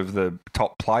the sort of the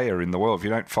top player in the world. If you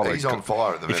don't follow, he's on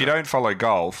fire at the minute. If you don't follow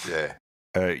golf,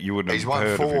 you wouldn't He's have won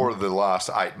heard 4 of of the last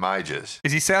 8 majors.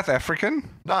 Is he South African?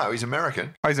 No, he's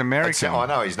American. Oh, he's American. I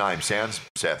know his name sounds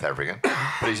South African,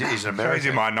 but he's an American. Shows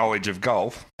you my knowledge of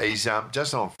golf. He's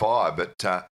just on fire.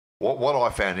 But what I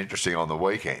found interesting on the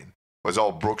weekend was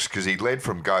old Brooks, because he led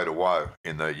from go to woe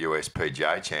in the US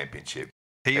PGA Championship.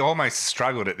 He almost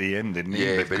struggled at the end, didn't he?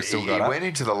 Yeah, but he went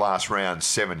into the last round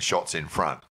 7 shots in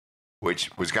front, which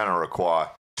was going to require,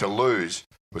 to lose,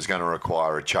 was going to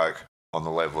require a choke on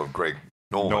the level of Greg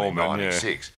Norman in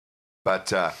 96.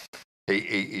 But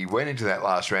he went into that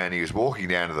last round. He was walking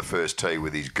down to the first tee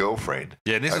with his girlfriend.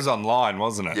 Yeah, this was online,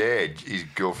 wasn't it? Yeah, his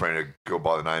girlfriend, a girl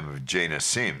by the name of Gina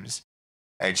Sims.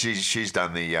 And she's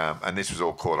done the, and this was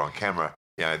all caught on camera,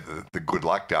 the good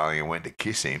luck, darling, and went to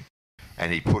kiss him.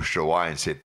 And he pushed her away and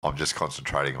said, I'm just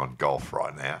concentrating on golf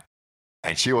right now.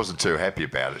 And she wasn't too happy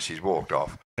about it. She's walked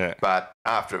off. Yeah. But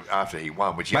after he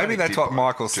won, which he maybe that's what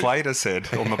Michael Slater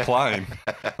said on the plane.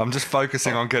 I'm just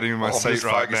focusing on getting in my seat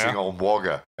right now. I'm focusing on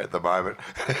Wagga at the moment.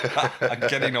 I'm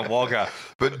getting a Wagga.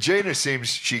 But Gina Sims,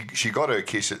 she got her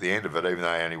kiss at the end of it, even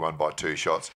though he only won by 2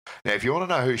 shots. Now, if you want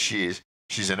to know who she is,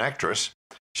 she's an actress.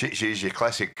 She's your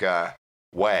classic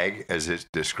wag, as it's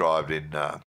described in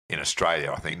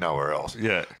Australia, I think, nowhere else.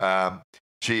 Yeah.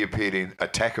 She appeared in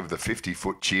Attack of the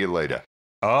 50-Foot Cheerleader.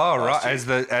 Oh, right. As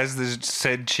the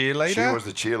said cheerleader? She was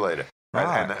the cheerleader.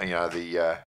 Right.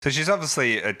 And so she's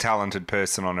obviously a talented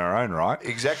person on her own, right?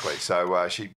 Exactly. So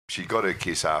she got her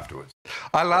kiss afterwards.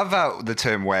 I love the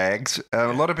term wags. A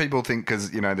lot of people think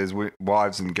because, there's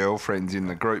wives and girlfriends in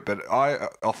the group, but I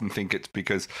often think it's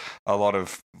because a lot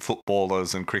of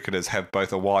footballers and cricketers have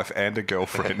both a wife and a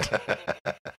girlfriend.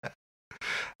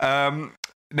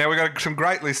 Now, we've got some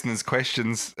great listeners'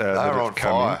 questions. They were on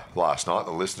fire last night,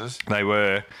 the listeners. They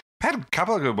were. Had a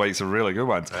couple of good weeks of really good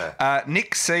ones. Yeah.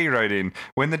 Nick C. wrote in,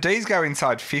 when the D's go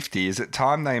inside 50, is it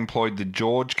time they employed the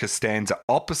George Costanza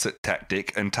opposite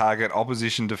tactic and target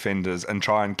opposition defenders and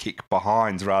try and kick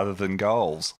behinds rather than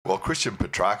goals? Well, Christian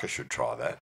Petrarca should try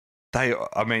that.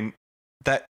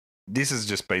 This has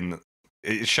just been...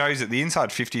 It shows that the inside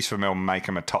 50s for Melbourne make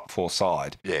them a top 4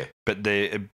 side. Yeah. But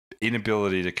their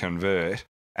inability to convert...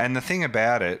 And the thing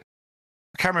about it,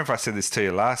 I can't remember if I said this to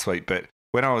you last week, but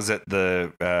when I was at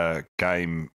the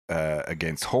game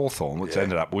against Hawthorn, which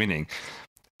ended up winning,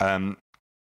 I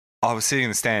was sitting in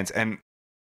the stands, and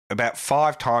about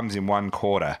 5 times in one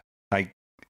quarter, the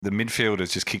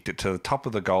midfielders just kicked it to the top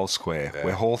of the goal square,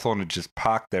 where Hawthorn had just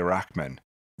parked their ruckman.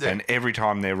 Yeah. And every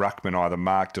time their ruckman either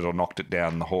marked it or knocked it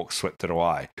down, the Hawks swept it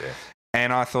away. Yeah.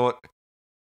 And I thought,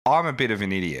 I'm a bit of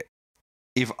an idiot.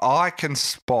 If I can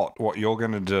spot what you're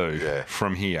going to do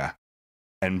from here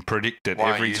and predict it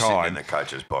every time, in the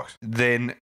coach's box,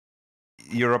 then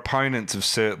your opponents have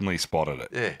certainly spotted it.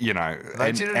 Yeah.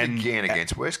 They did it again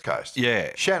against West Coast.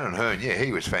 Yeah. Shannon Hearn,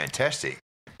 he was fantastic.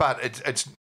 But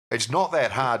it's not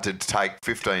that hard to take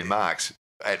 15 marks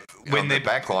on the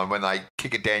back line when they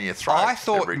kick it down your throat. I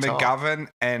thought McGovern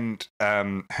and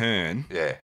Hearn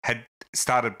had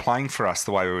started playing for us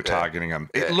the way we were targeting them.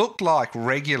 Yeah. It looked like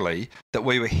regularly that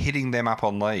we were hitting them up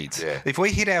on leads. Yeah. If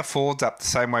we hit our forwards up the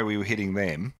same way we were hitting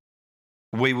them,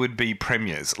 we would be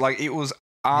premiers. Like, it was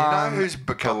unbelievable. Who's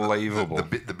become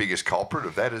the biggest culprit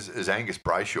of that is Angus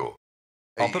Brayshaw.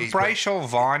 But Brayshaw,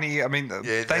 Viney,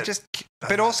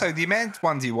 but also the amount of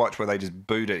ones you watch where they just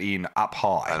boot it in up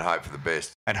high. And hope for the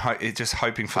best. And just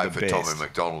hoping for the best. Hope for Tommy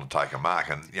McDonald to take a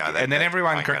mark. And then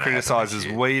everyone criticises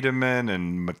Wiedemann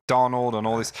and McDonald and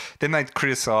all this. Then they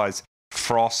criticise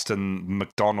Frost and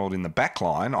McDonald in the back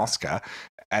line, Oscar,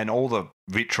 and all the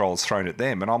vitriols thrown at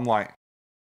them. And I'm like,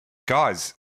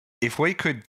 guys, if we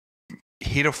could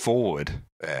hit a forward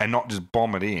and not just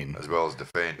bomb it in. As well as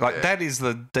defend. That is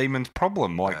the Demons'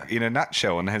 problem, in a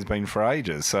nutshell, and has been for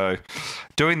ages. So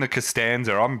doing the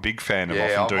Costanza, I'm a big fan of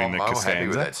often doing the Costanza. I'm happy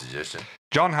with that suggestion.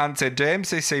 John Hunt said, do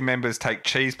MCC members take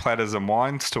cheese platters and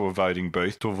wines to a voting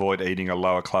booth to avoid eating a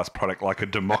lower class product like a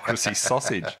democracy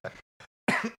sausage?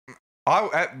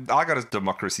 I got a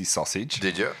democracy sausage.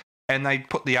 Did you? And they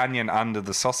put the onion under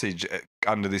the sausage,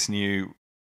 under this new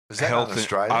Is that health. in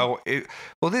Australia?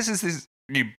 This is this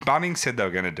new. Bunnings said they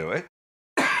were going to do it.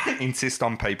 Insist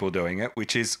on people doing it,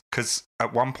 which is because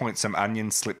at one point some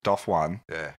onions slipped off one.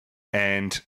 Yeah.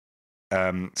 And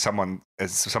someone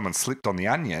slipped on the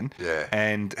onion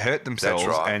and hurt themselves.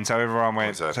 That's right. And so everyone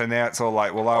went, so now it's all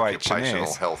like, well,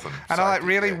 occupational health and safety, I like,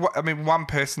 really, I mean, one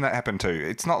person that happened to.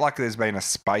 It's not like there's been a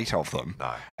spate of them.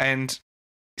 No. And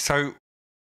so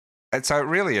it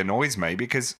really annoys me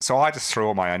because, so I just threw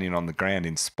all my onion on the ground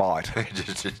in spite.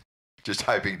 just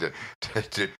hoping to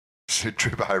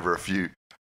trip over a few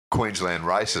Queensland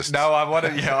racists. No, I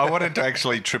wanted to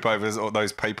actually trip over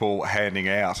those people handing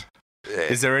out. Yeah.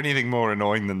 Is there anything more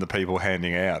annoying than the people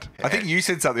handing out? Yeah. I think you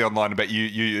said something online about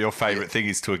your favourite thing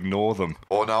is to ignore them.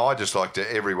 Or no, I just like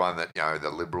to, everyone that,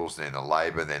 the Liberals, then the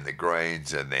Labor, then the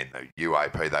Greens, and then the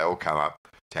UAP, they all come up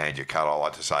to hand you a cut. I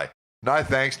like to say, no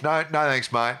thanks, no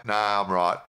thanks, mate. No, I'm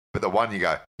right. But the one you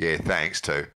go, yeah, thanks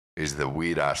to, is the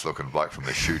weird-ass looking bloke from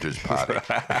the shooters party.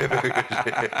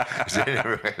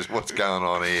 What's going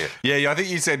on here? Yeah, I think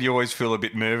you said you always feel a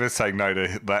bit nervous saying no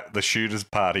to the shooters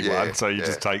party one, so you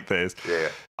just take theirs. Yeah.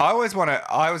 I always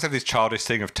have this childish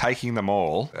thing of taking them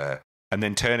all and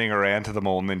then turning around to them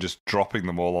all and then just dropping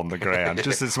them all on the ground.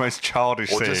 Just this most childish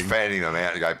thing. Or just fanning them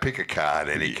out and go, pick a card,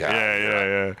 any card.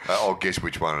 Yeah. I'll guess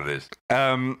which one it is.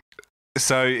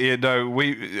 So,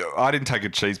 I didn't take a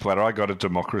cheese platter. I got a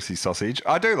democracy sausage.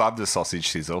 I do love the sausage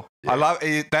sizzle. Yeah. I love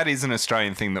it. That is an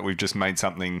Australian thing that we've just made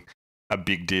something a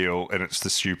big deal, and it's the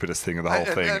stupidest thing of the whole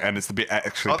thing. And it's the bit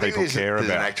actually people care about.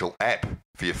 There's an actual app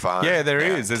for your phone. Yeah, there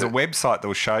is. There's a website that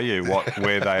will show you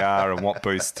where they are and what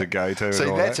booths to go to. See,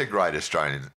 that's a great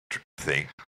Australian thing.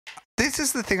 This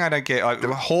is the thing I don't get.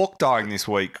 Hawke dying this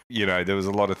week, there was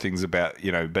a lot of things about,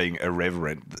 being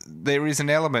irreverent. There is an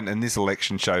element, and this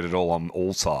election showed it all on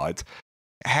all sides,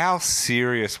 how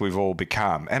serious we've all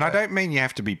become. And I don't mean you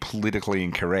have to be politically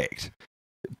incorrect,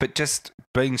 but just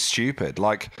being stupid.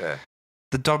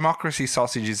 The democracy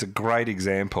sausage is a great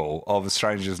example of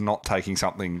Australians just not taking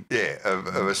something... Yeah, of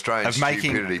Australian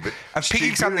stupidity. But of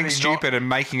picking something stupid and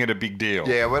making it a big deal.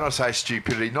 Yeah, when I say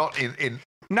stupidity, not in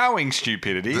knowing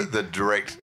stupidity. The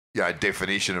direct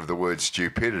definition of the word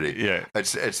stupidity. Yeah.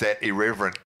 It's that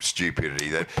irreverent stupidity,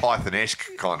 that Python-esque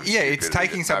kind of stupidity. Yeah, it's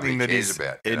taking something that is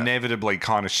inevitably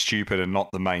kind of stupid and not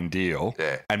the main deal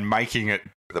and making it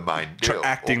the main deal.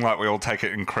 Acting like we all take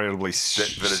it incredibly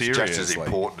seriously. That it's just as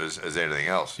important as anything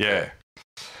else. Yeah.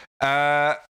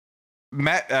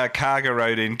 Matt Carger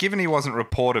wrote in, given he wasn't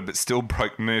reported but still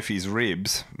broke Murphy's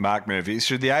ribs, Mark Murphy,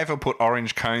 should the AFL put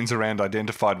orange cones around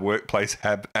identified workplace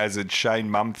hazard Shane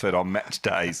Mumford on match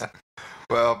days?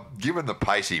 Well, given the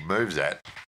pace he moves at,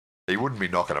 he wouldn't be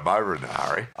knocking him over in a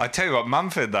hurry. I tell you what,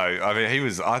 Mumford, though, I mean,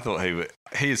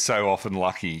 he is so often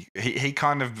lucky. He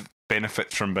kind of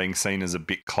benefits from being seen as a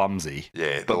bit clumsy.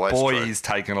 Yeah, but boy, he's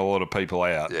taken a lot of people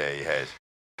out. Yeah, he has.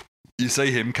 You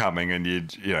see him coming, and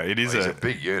it is he's a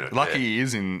big unit. Lucky he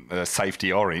is in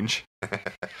safety orange.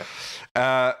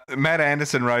 Matt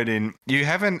Anderson wrote in, you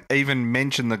haven't even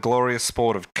mentioned the glorious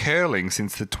sport of curling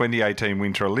since the 2018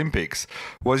 Winter Olympics.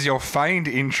 Was your feigned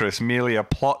interest merely a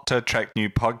plot to attract new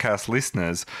podcast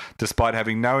listeners, despite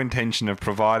having no intention of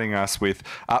providing us with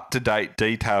up-to-date,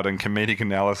 detailed and comedic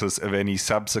analysis of any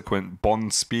subsequent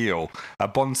Bonspiel? A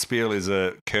Bonspiel is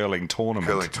a curling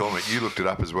tournament. You looked it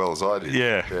up as well as I did.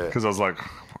 Yeah, because I was like...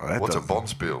 What's a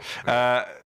Bonspiel?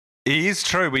 It is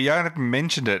true. We haven't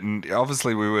mentioned it, and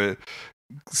obviously we were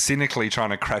cynically trying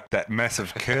to crack that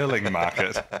massive curling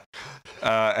market.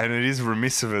 And it is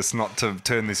remiss of us not to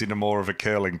turn this into more of a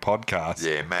curling podcast.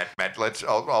 Yeah, Matt.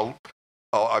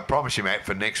 I promise you, Matt,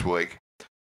 for next week,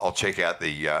 I'll check out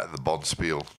the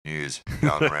Bonspiel news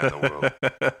going around the world.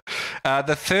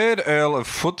 The third Earl of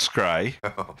Footscray.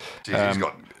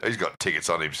 He's got tickets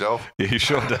on himself. He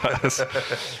sure does.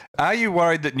 Are you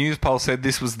worried that Newspoll said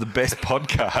this was the best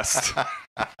podcast?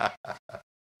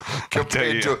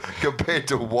 compared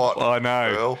to what? I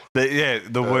know. Earl?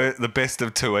 The best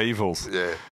of two evils.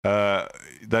 Yeah.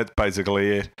 That's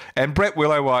basically it. And Brett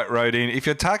Willowwhite wrote in, if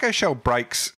your taco shell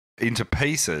breaks into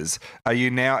pieces, are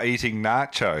you now eating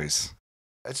nachos?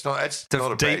 It's not a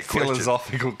deep bad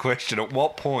philosophical question. At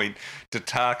what point do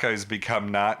tacos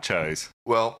become nachos?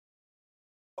 Well,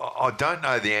 I don't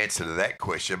know the answer to that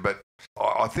question, but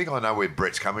I think I know where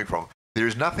Brett's coming from. There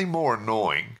is nothing more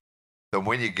annoying than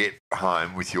when you get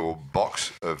home with your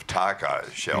box of taco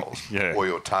shells or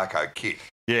your taco kit,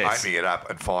 opening it up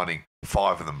and finding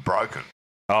 5 of them broken.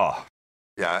 Oh.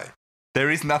 Yeah. There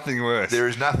is nothing worse. There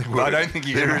is nothing worse. I don't think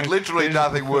there is literally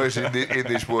nothing worse in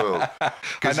this world.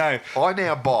 I know. I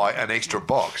now buy an extra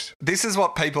box. This is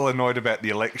what people annoyed about the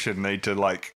election need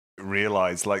to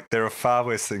realise. There are far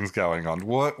worse things going on.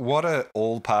 What are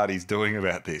all parties doing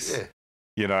about this? Yeah.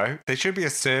 You know, there should be a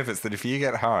service that if you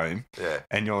get home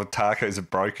and your tacos are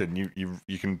broken,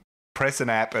 you can press an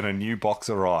app and a new box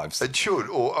arrives. It should,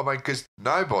 because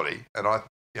nobody, and I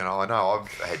know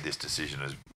I've had this decision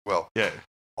as well. Yeah.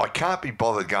 I can't be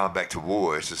bothered going back to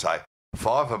Woolworths to say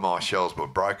 5 of my shelves were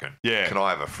broken. Yeah. Can I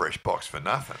have a fresh box for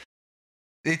nothing?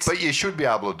 But you should be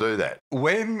able to do that.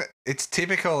 When it's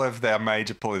typical of their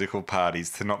major political parties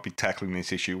to not be tackling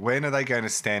this issue, when are they going to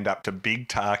stand up to Big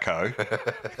Taco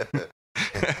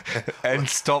and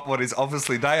stop what is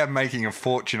obviously they are making a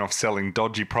fortune off selling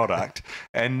dodgy product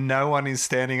and no one is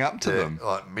standing up to them?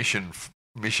 Like Mission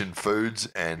Foods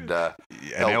and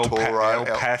El Paso.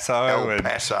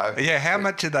 Paso. Yeah, how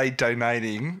much are they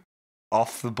donating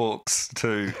off the books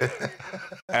to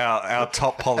our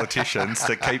top politicians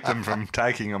to keep them from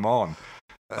taking them on?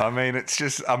 I mean, it's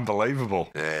just unbelievable.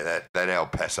 Yeah, that El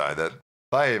Paso,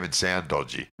 they even sound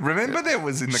dodgy. Remember there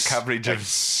was in the coverage of...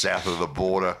 South of the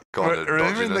border.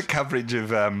 Remember in the coverage of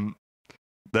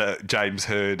the James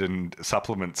Heard and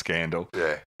supplement scandal?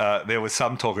 Yeah. There was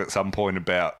some talk at some point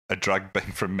about a drug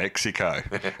being from Mexico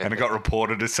and it got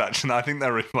reported as such. And I think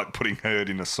they were putting Heard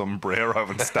in a sombrero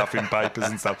and stuff in papers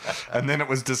and stuff. And then it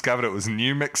was discovered it was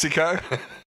New Mexico.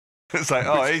 It's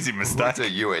easy mistake. It's a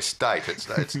US state. It's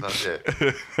not,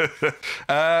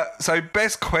 yeah. So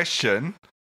best question...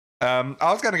 I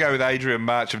was going to go with Adrian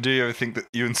March. Do you ever think that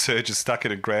you and Serge are stuck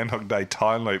in a Groundhog Day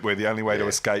time loop where the only way to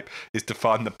escape is to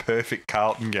find the perfect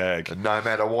Carlton gag? And no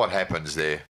matter what happens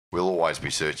there, we'll always be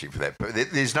searching for that.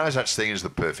 There's no such thing as the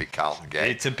perfect Carlton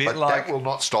gag. It's a bit that will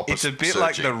not stop us. It's a bit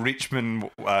like the Richmond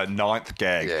ninth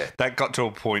gag. Yeah. That got to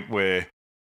a point where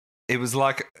it was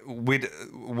like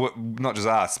not just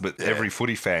us, but every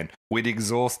footy fan, we'd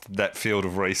exhausted that field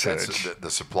of research. The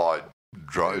supply.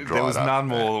 There was none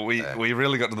more. We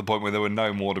really got to the point where there were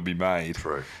no more to be made.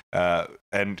 True.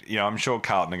 And I'm sure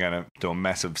Carlton are going to do a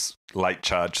massive late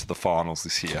charge to the finals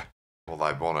this year. Well,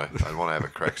 they want to have a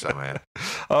crack somehow.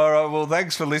 All right. Well,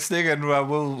 thanks for listening, and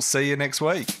we'll see you next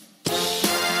week.